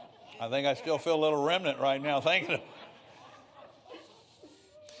 I think I still feel a little remnant right now thinking of it.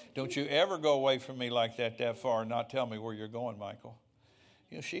 Don't you ever go away from me like that far and not tell me where you're going, Michael.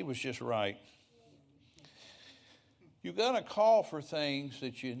 You know, she was just right. You've got to call for things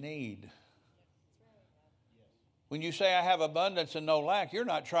that you need. When you say I have abundance and no lack, you're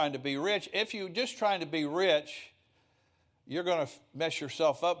not trying to be rich. If you're just trying to be rich, you're going to mess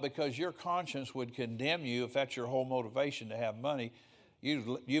yourself up because your conscience would condemn you if that's your whole motivation to have money.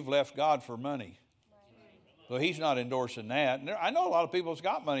 You've left God for money. So he's not endorsing that. And I know a lot of people that's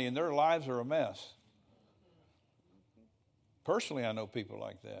got money and their lives are a mess. Personally, I know people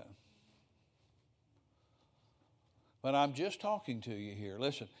like that. But I'm just talking to you here.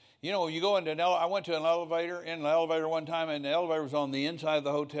 Listen, you know, you go into I went to an elevator one time, and the elevator was on the inside of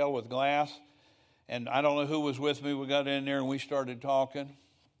the hotel with glass. And I don't know who was with me. We got in there and we started talking.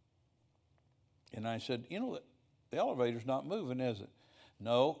 And I said, you know, the elevator's not moving, is it?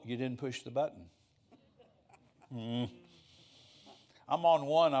 No, you didn't push the button. I'm on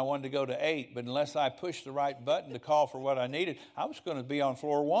 1. I wanted to go to 8, but unless I pushed the right button to call for what I needed, I was going to be on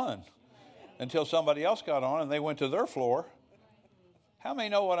floor 1 until somebody else got on and they went to their floor. How many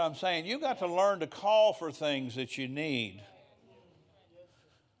know what I'm saying? You've got to learn to call for things that you need.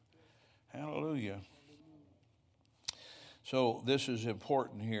 Hallelujah. So this is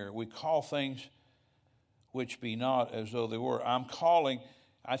important here. We call things which be not as though they were. I'm calling.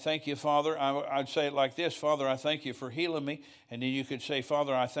 I thank you, Father. I'd say it like this: Father, I thank you for healing me. And then you could say,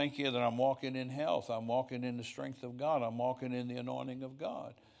 Father, I thank you that I'm walking in health. I'm walking in the strength of God. I'm walking in the anointing of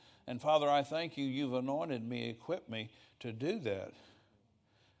God. And Father, I thank you. You've anointed me, equipped me to do that.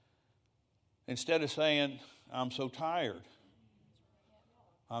 Instead of saying, I'm so tired.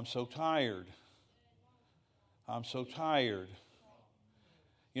 I'm so tired. I'm so tired.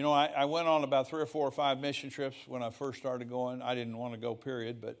 You know, I went on about 3 or 4 or 5 mission trips when I first started going. I didn't want to go,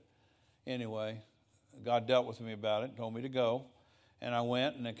 period. But anyway, God dealt with me about it, told me to go. And I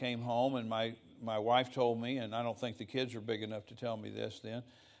went and I came home, and my wife told me, and I don't think the kids are big enough to tell me this then,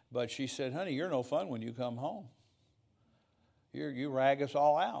 but she said, honey, you're no fun when you come home. You rag us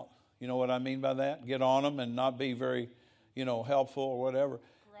all out. You know what I mean by that? Get on them and not be very, helpful or whatever.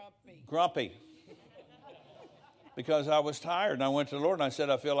 Grumpy. Because I was tired, and I went to the Lord, and I said,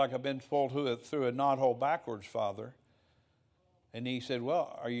 I feel like I've been pulled through a knothole backwards, Father. And he said,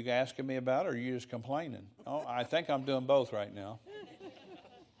 well, are you asking me about it, or are you just complaining? Oh, I think I'm doing both right now.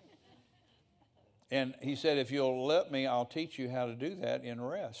 And he said, if you'll let me, I'll teach you how to do that in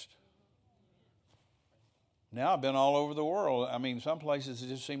rest. Now I've been all over the world. I mean, some places it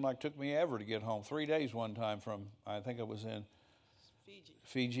just seemed like it took me ever to get home. 3 days one time from, I think it was in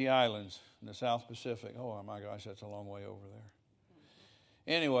Fiji Islands in the South Pacific. Oh, my gosh, that's a long way over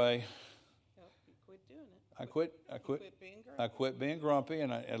there. Anyway, you quit doing it. I quit being grumpy,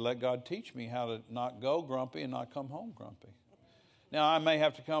 and I let God teach me how to not go grumpy and not come home grumpy. Now, I may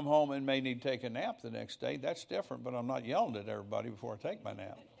have to come home and may need to take a nap the next day. That's different, but I'm not yelling at everybody before I take my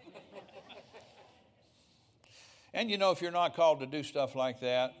nap. And, if you're not called to do stuff like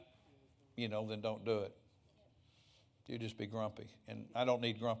that, then don't do it. You just be grumpy. And I don't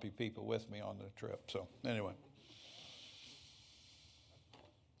need grumpy people with me on the trip. So, anyway.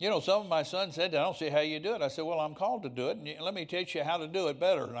 Some of my sons said, I don't see how you do it. I said, well, I'm called to do it. And let me teach you how to do it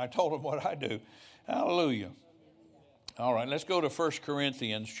better. And I told them what I do. Hallelujah. All right, let's go to 1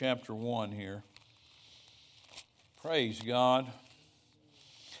 Corinthians chapter 1 here. Praise God.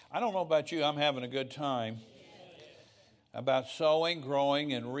 I don't know about you. I'm having a good time about sowing,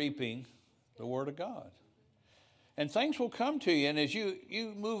 growing, and reaping the Word of God. And things will come to you. And as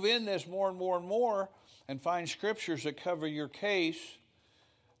you move in this more and more and more and find scriptures that cover your case,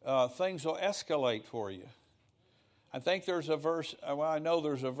 things will escalate for you. I think there's a verse, I know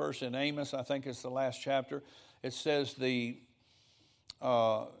there's a verse in Amos, I think it's the last chapter. It says the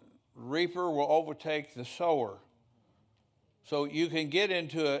reaper will overtake the sower. So you can get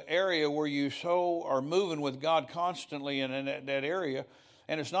into an area where you are moving with God constantly in that area.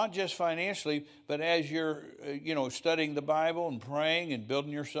 And it's not just financially, but as you're, studying the Bible and praying and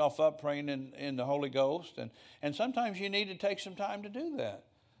building yourself up, praying in the Holy Ghost. And sometimes you need to take some time to do that,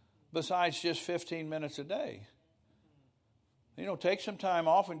 besides just 15 minutes a day. Take some time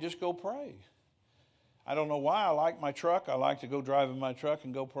off and just go pray. I don't know why I like my truck. I like to go drive in my truck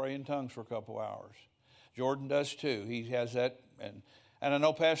and go pray in tongues for a couple hours. Jordan does too. He has that. And I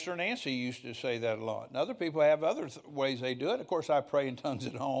know Pastor Nancy used to say that a lot. And other people have other ways they do it. Of course, I pray in tongues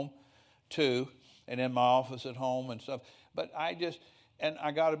at home too, and in my office at home and stuff. But I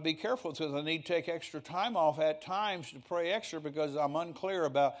got to be careful because I need to take extra time off at times to pray extra because I'm unclear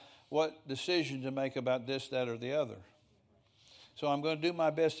about what decision to make about this, that, or the other. So I'm going to do my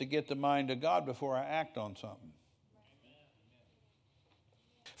best to get the mind of God before I act on something.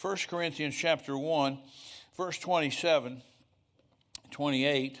 1 Corinthians chapter 1, verse 27,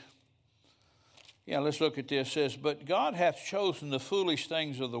 28. Yeah, let's look at this. It says, but God hath chosen the foolish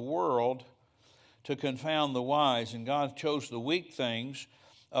things of the world to confound the wise, and God chose the weak things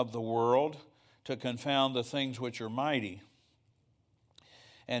of the world to confound the things which are mighty.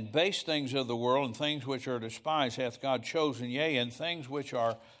 and base things of the world and things which are despised hath God chosen, yea, and things which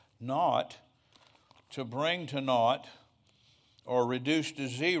are not, to bring to naught, or reduce to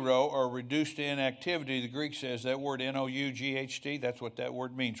zero, or reduce to inactivity. The Greek says that word N-O-U-G-H-T, that's what that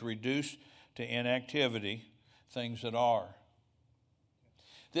word means, reduce to inactivity, things that are.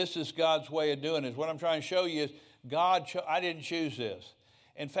 This is God's way of doing it. What I'm trying to show you is I didn't choose this.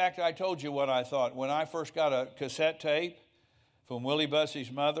 In fact, I told you what I thought. When I first got a cassette tape from Willie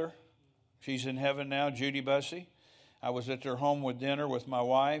Bussey's mother, she's in heaven now, Judy Bussey. I was at their home with dinner with my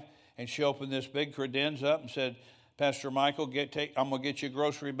wife, and she opened this big credenza up and said, Pastor Michael, I'm going to get you a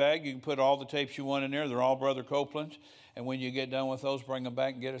grocery bag. You can put all the tapes you want in there. They're all Brother Copeland's. And when you get done with those, bring them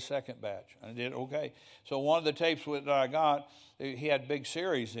back and get a second batch. And I did, okay. So one of the tapes that I got, he had big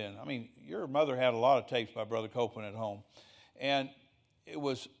series in. I mean, your mother had a lot of tapes by Brother Copeland at home. And it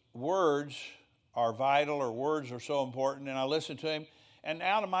was words are vital, or words are so important. And I listened to him, and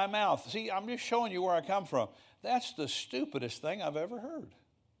out of my mouth. See, I'm just showing you where I come from. That's the stupidest thing I've ever heard.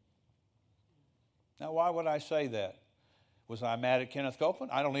 Now, why would I say that? Was I mad at Kenneth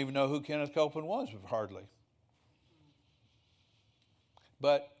Copeland? I don't even know who Kenneth Copeland was, hardly.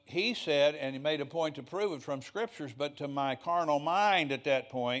 But he said, and he made a point to prove it from scriptures, but to my carnal mind at that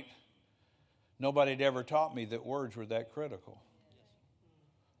point, nobody had ever taught me that words were that critical.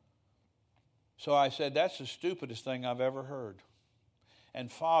 So I said, that's the stupidest thing I've ever heard.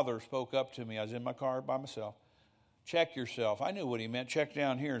 And Father spoke up to me. I was in my car by myself. Check yourself. I knew what he meant. Check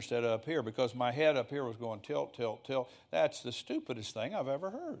down here instead of up here, because my head up here was going tilt, tilt, tilt. That's the stupidest thing I've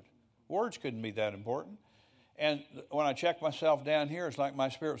ever heard. Words couldn't be that important. And when I checked myself down here, it's like my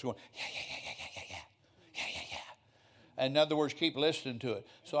spirit was going, yeah. In other words, keep listening to it.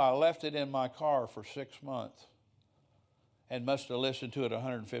 So I left it in my car for 6 months and must have listened to it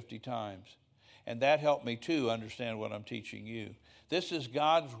 150 times. And that helped me, too, understand what I'm teaching you. This is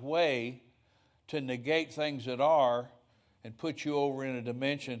God's way to negate things that are and put you over in a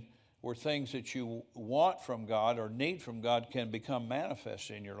dimension where things that you want from God or need from God can become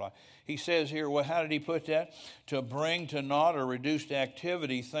manifest in your life. He says here, well, how did he put that? To bring to naught or reduce to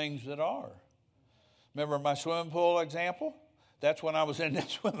activity things that are. Remember my swimming pool example? That's when I was in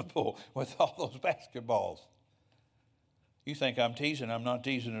that swimming pool with all those basketballs. You think I'm teasing. I'm not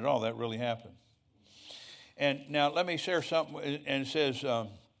teasing at all. That really happened. And now let me share something. And it says,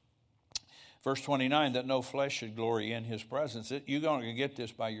 verse 29, that no flesh should glory in his presence. You're not going to get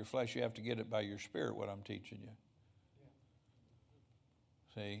this by your flesh. You have to get it by your spirit, what I'm teaching you.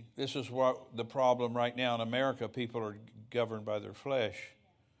 See, this is what the problem right now in America. People are governed by their flesh.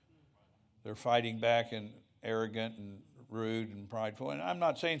 They're fighting back and arrogant and rude and prideful. And I'm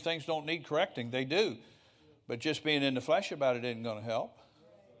not saying things don't need correcting. They do. But just being in the flesh about it isn't going to help.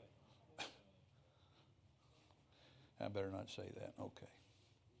 I better not say that. Okay.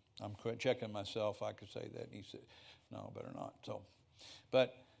 I'm checking myself. I could say that. And he said, no, better not. So,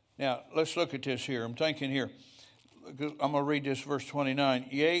 but now let's look at this here. I'm thinking here. I'm going to read this verse 29.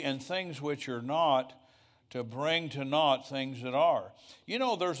 Yea, and things which are not, to bring to naught things that are. You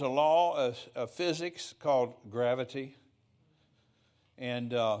know, there's a law of physics called gravity.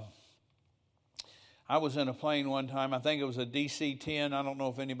 And I was in a plane one time. I think it was a DC-10. I don't know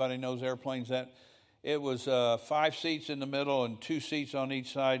if anybody knows airplanes that. It was 5 seats in the middle and 2 seats on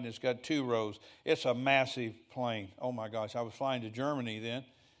each side, and it's got 2 rows. It's a massive plane. Oh, my gosh. I was flying to Germany then.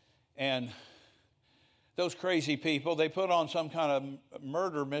 And those crazy people, they put on some kind of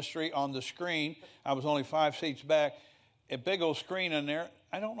murder mystery on the screen. I was only 5 seats back. A big old screen in there.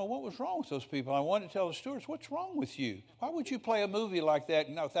 I don't know what was wrong with those people. I wanted to tell the stewards, what's wrong with you? Why would you play a movie like that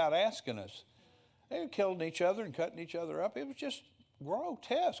without asking us? They were killing each other and cutting each other up. It was just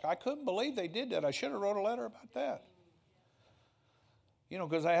grotesque. I couldn't believe they did that. I should have wrote a letter about that. You know,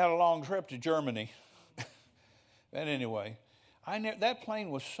 because I had a long trip to Germany. And anyway, that plane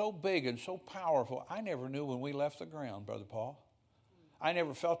was so big and so powerful, I never knew when we left the ground, Brother Paul. I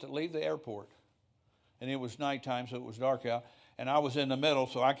never felt it leave the airport. And it was nighttime, so it was dark out. And I was in the middle,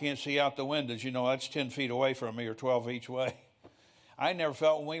 so I can't see out the windows. You know, that's 10 feet away from me or 12 each way. I never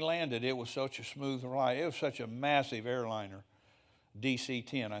felt when we landed, it was such a smooth ride. It was such a massive airliner.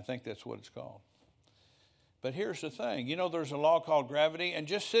 DC-10, I think that's what it's called. But here's the thing. You know, there's a law called gravity, and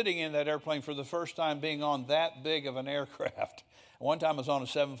just sitting in that airplane for the first time being on that big of an aircraft. One time I was on a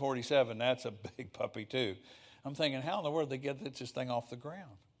 747. That's a big puppy, too. I'm thinking, how in the world did they get this thing off the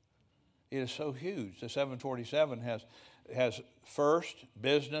ground? It is so huge. The 747 has first,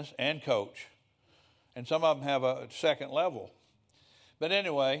 business, and coach. And some of them have a second level. But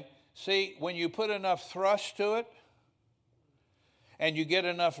anyway, see, when you put enough thrust to it, and you get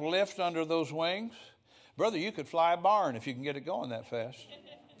enough lift under those wings, Brother, you could fly a barn if you can get it going that fast.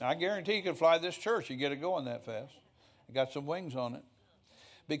 I guarantee you could fly this church, you get it going that fast. It got some wings on it.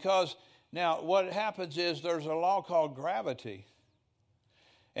 Because now what happens is there's a law called gravity.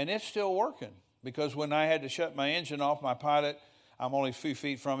 And it's still working. Because when I had to shut my engine off, my pilot, I'm only a few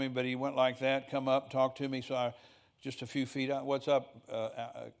feet from him, but he went like that, come up, talk to me. So I just a few feet out. What's up?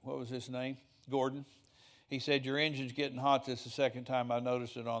 What was his name? Gordon. He said, your engine's getting hot. This is the second time I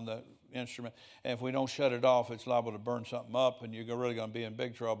noticed it on the instrument. And if we don't shut it off, it's liable to burn something up, and you're really going to be in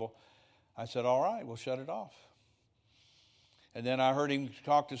big trouble. I said, all right, we'll shut it off. And then I heard him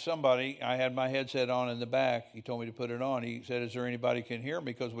talk to somebody. I had my headset on in the back. He told me to put it on. He said, is there anybody can hear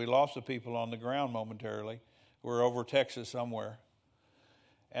me? Because we lost the people on the ground momentarily. We're over Texas somewhere.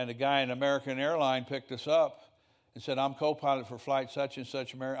 And a guy in American Airlines picked us up and said, I'm co-pilot for flight such and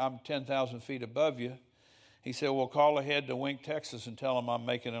such. I'm 10,000 feet above you. He said, well, call ahead to Wink, Texas and tell him I'm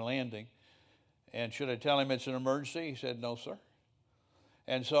making a landing. And should I tell him it's an emergency? He said, no, sir.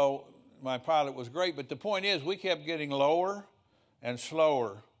 And so my pilot was great. But the point is, we kept getting lower and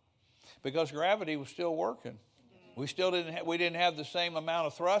slower because gravity was still working. We didn't have the same amount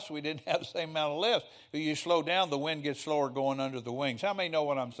of thrust. We didn't have the same amount of lift. If you slow down, the wind gets slower going under the wings. How many know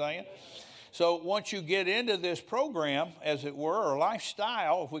what I'm saying? So once you get into this program, as it were, or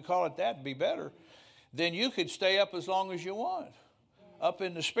lifestyle, if we call it that, it'd be better, then you could stay up as long as you want, up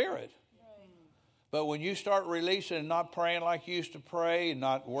in the spirit. But when you start releasing and not praying like you used to pray, and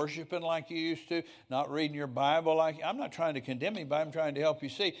not worshiping like you used to, not reading your Bible I'm not trying to condemn anybody, I'm trying to help you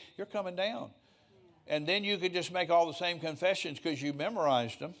see, you're coming down. And then you could just make all the same confessions because you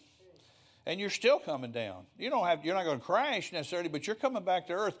memorized them, and you're still coming down. You're not going to crash necessarily, but you're coming back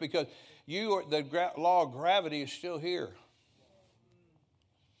to earth because the law of gravity is still here.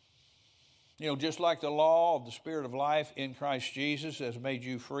 Just like the law of the Spirit of life in Christ Jesus has made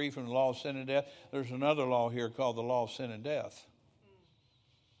you free from the law of sin and death, there's another law here called the law of sin and death.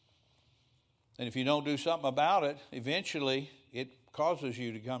 And if you don't do something about it, eventually it causes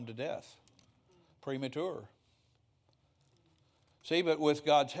you to come to death, premature. See, but with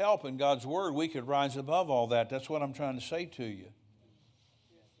God's help and God's word, we could rise above all that. That's what I'm trying to say to you.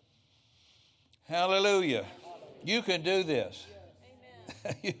 Hallelujah. You can do this.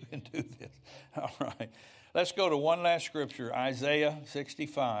 You can do this. All right. Let's go to one last scripture, Isaiah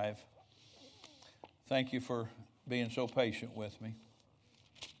 65. Thank you for being so patient with me.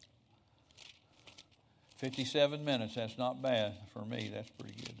 57 minutes, that's not bad for me. That's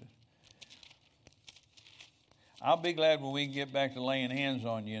pretty good. I'll be glad when we can get back to laying hands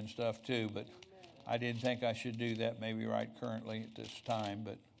on you and stuff too, but I didn't think I should do that maybe right currently at this time,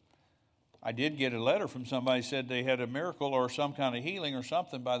 but I did get a letter from somebody said they had a miracle or some kind of healing or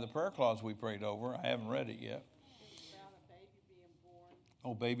something by the prayer clause we prayed over. I haven't read it yet. It's about a baby being born.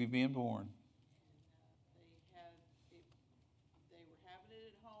 Oh, baby being born. They were having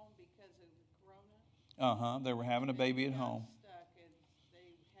it at home because of the corona. They were having a baby at home. Stuck, and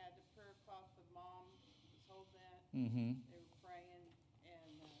they had the prayer cloth. The mom was holding that. Mm-hmm. They were praying,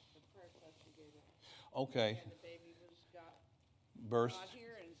 and the prayer cloth she gave it. Okay. And the baby got Birth.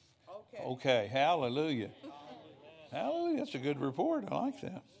 here, and Okay, hallelujah. Hallelujah, that's a good report. I like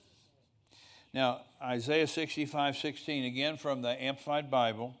that. Now, Isaiah 65:16, again from the Amplified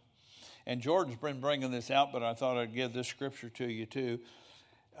Bible. And Jordan's been bringing this out, but I thought I'd give this scripture to you too.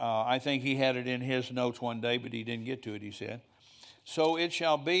 I think he had it in his notes one day, but he didn't get to it, he said. So it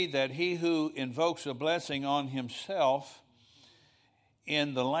shall be that he who invokes a blessing on himself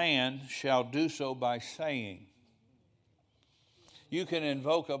in the land shall do so by saying. You can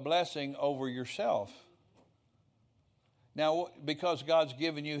invoke a blessing over yourself. Now, because God's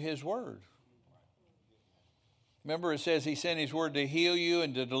given you his word. Remember, it says he sent his word to heal you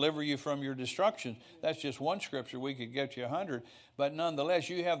and to deliver you from your destruction. That's just one scripture. We could get you 100. But nonetheless,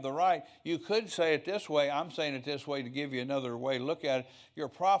 you have the right. You could say it this way. I'm saying it this way to give you another way to look at it. You're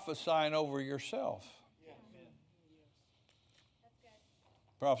prophesying over yourself.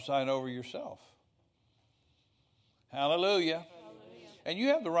 Prophesying over yourself. Hallelujah. And you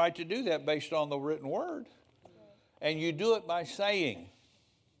have the right to do that based on the written word. And you do it by saying.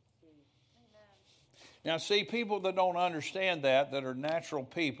 Now, see, people that don't understand that are natural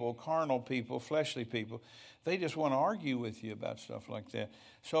people, carnal people, fleshly people, they just want to argue with you about stuff like that.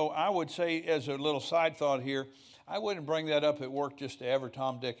 So I would say, as a little side thought here, I wouldn't bring that up at work just to ever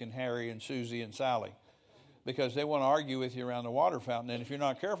Tom, Dick, and Harry, and Susie, and Sally. Because they want to argue with you around the water fountain. And if you're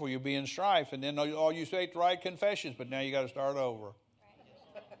not careful, you'll be in strife. And then all you say is right confessions, but now you got to start over.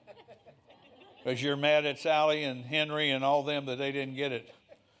 Because you're mad at Sally and Henry and all them that they didn't get it.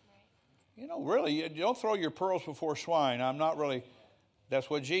 You know, really, don't throw your pearls before swine. I'm not really That's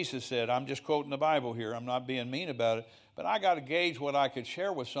what Jesus said. I'm just quoting the Bible here. I'm not being mean about it. But I got to gauge what I could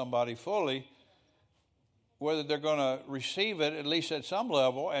share with somebody fully, whether they're going to receive it, at least at some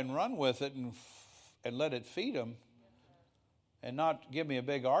level, and run with it and let it feed them and not give me a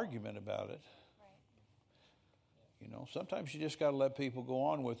big argument about it. You know, sometimes you just got to let people go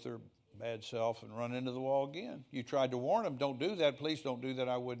on with their bad self and run into the wall again. You tried to warn them, don't do that. Please don't do that.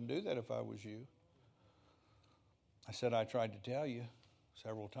 I wouldn't do that if I was you. I said, I tried to tell you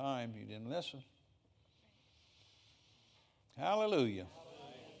several times. You didn't listen. Hallelujah.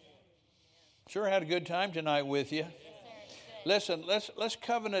 Sure had a good time tonight with you. Listen, let's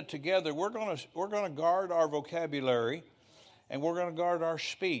covenant together. We're going to guard our vocabulary, and we're going to guard our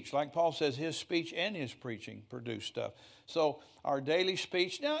speech. Like Paul says, his speech and his preaching produce stuff. So our daily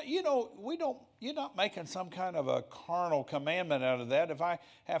speech. Now, you know, you're not making some kind of a carnal commandment out of that. If I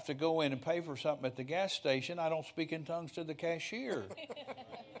have to go in and pay for something at the gas station, I don't speak in tongues to the cashier.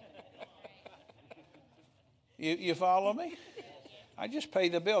 You follow me? I just pay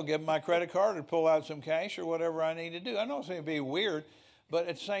the bill, give them my credit card, and pull out some cash or whatever I need to do. I know it's going to be weird, but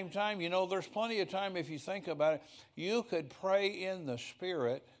at the same time, you know, there's plenty of time if you think about it. You could pray in the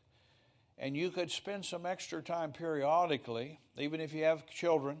Spirit, and you could spend some extra time periodically, even if you have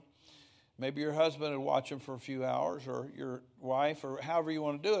children. Maybe your husband would watch them for a few hours, or your wife, or however you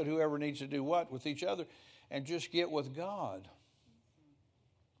want to do it, whoever needs to do what with each other, and just get with God.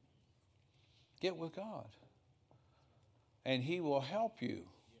 Get with God. And he will help you.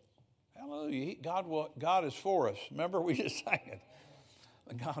 Hallelujah. God is for us. Remember, we just sang it.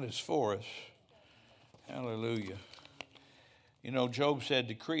 God is for us. Hallelujah. You know, Job said,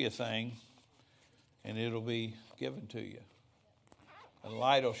 decree a thing, and it'll be given to you. A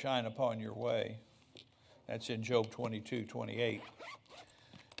light will shine upon your way. That's in Job 22:28.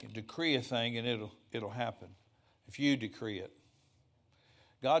 You decree a thing, and it'll happen if you decree it.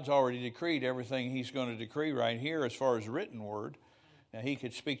 God's already decreed everything he's going to decree right here as far as written word. Now, he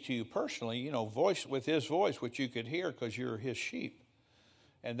could speak to you personally, you know, voice with his voice, which you could hear because you're his sheep.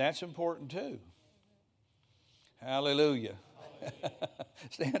 And that's important too. Hallelujah.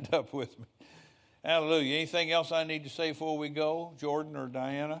 Stand up with me. Hallelujah. Anything else I need to say before we go? Jordan or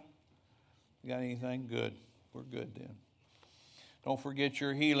Diana? You got anything? Good. We're good then. Don't forget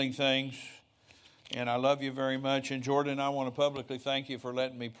your healing things. And I love you very much. And Jordan, I want to publicly thank you for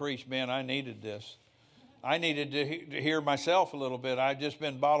letting me preach. Man, I needed this. I needed to hear myself a little bit. I'd just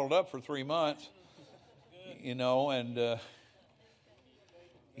been bottled up for 3 months, you know, and,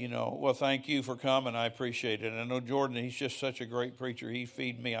 you know, well, thank you for coming. I appreciate it. And I know Jordan, he's just such a great preacher. He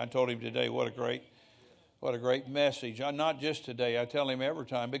feed me. I told him today, what a great message. Not just today. I tell him every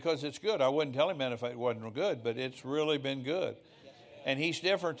time because it's good. I wouldn't tell him that if it wasn't good, but it's really been good. And he's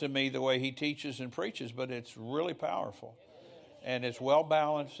different to me the way he teaches and preaches, but it's really powerful. And it's well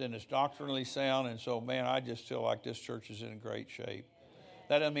balanced and it's doctrinally sound. And so, man, I just feel like this church is in great shape.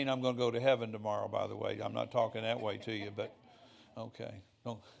 That doesn't mean I'm going to go to heaven tomorrow, by the way. I'm not talking that way to you, but okay.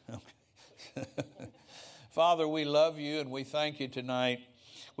 Okay. Father, we love you and we thank you tonight.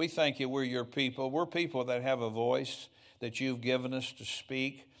 We thank you we're your people. We're people that have a voice that you've given us to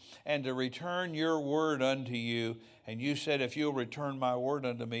speak and to return your word unto you. And you said, if you'll return my word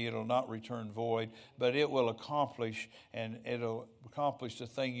unto me, it'll not return void, but it will accomplish, and it'll accomplish the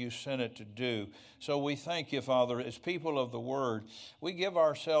thing you sent it to do. So we thank you, Father, as people of the word. We give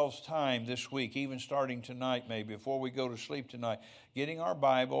ourselves time this week, even starting tonight maybe, before we go to sleep tonight, getting our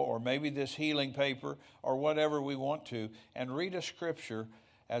Bible or maybe this healing paper or whatever we want to, and read a scripture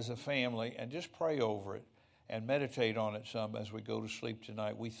as a family and just pray over it and meditate on it some as we go to sleep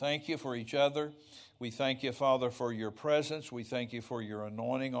tonight. We thank you for each other. We thank you, Father, for your presence. We thank you for your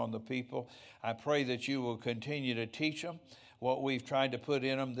anointing on the people. I pray that you will continue to teach them what we've tried to put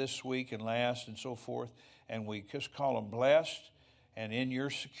in them this week and last and so forth. And we just call them blessed and in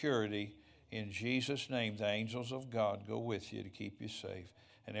your security. In Jesus' name, the angels of God go with you to keep you safe.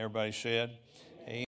 And everybody said,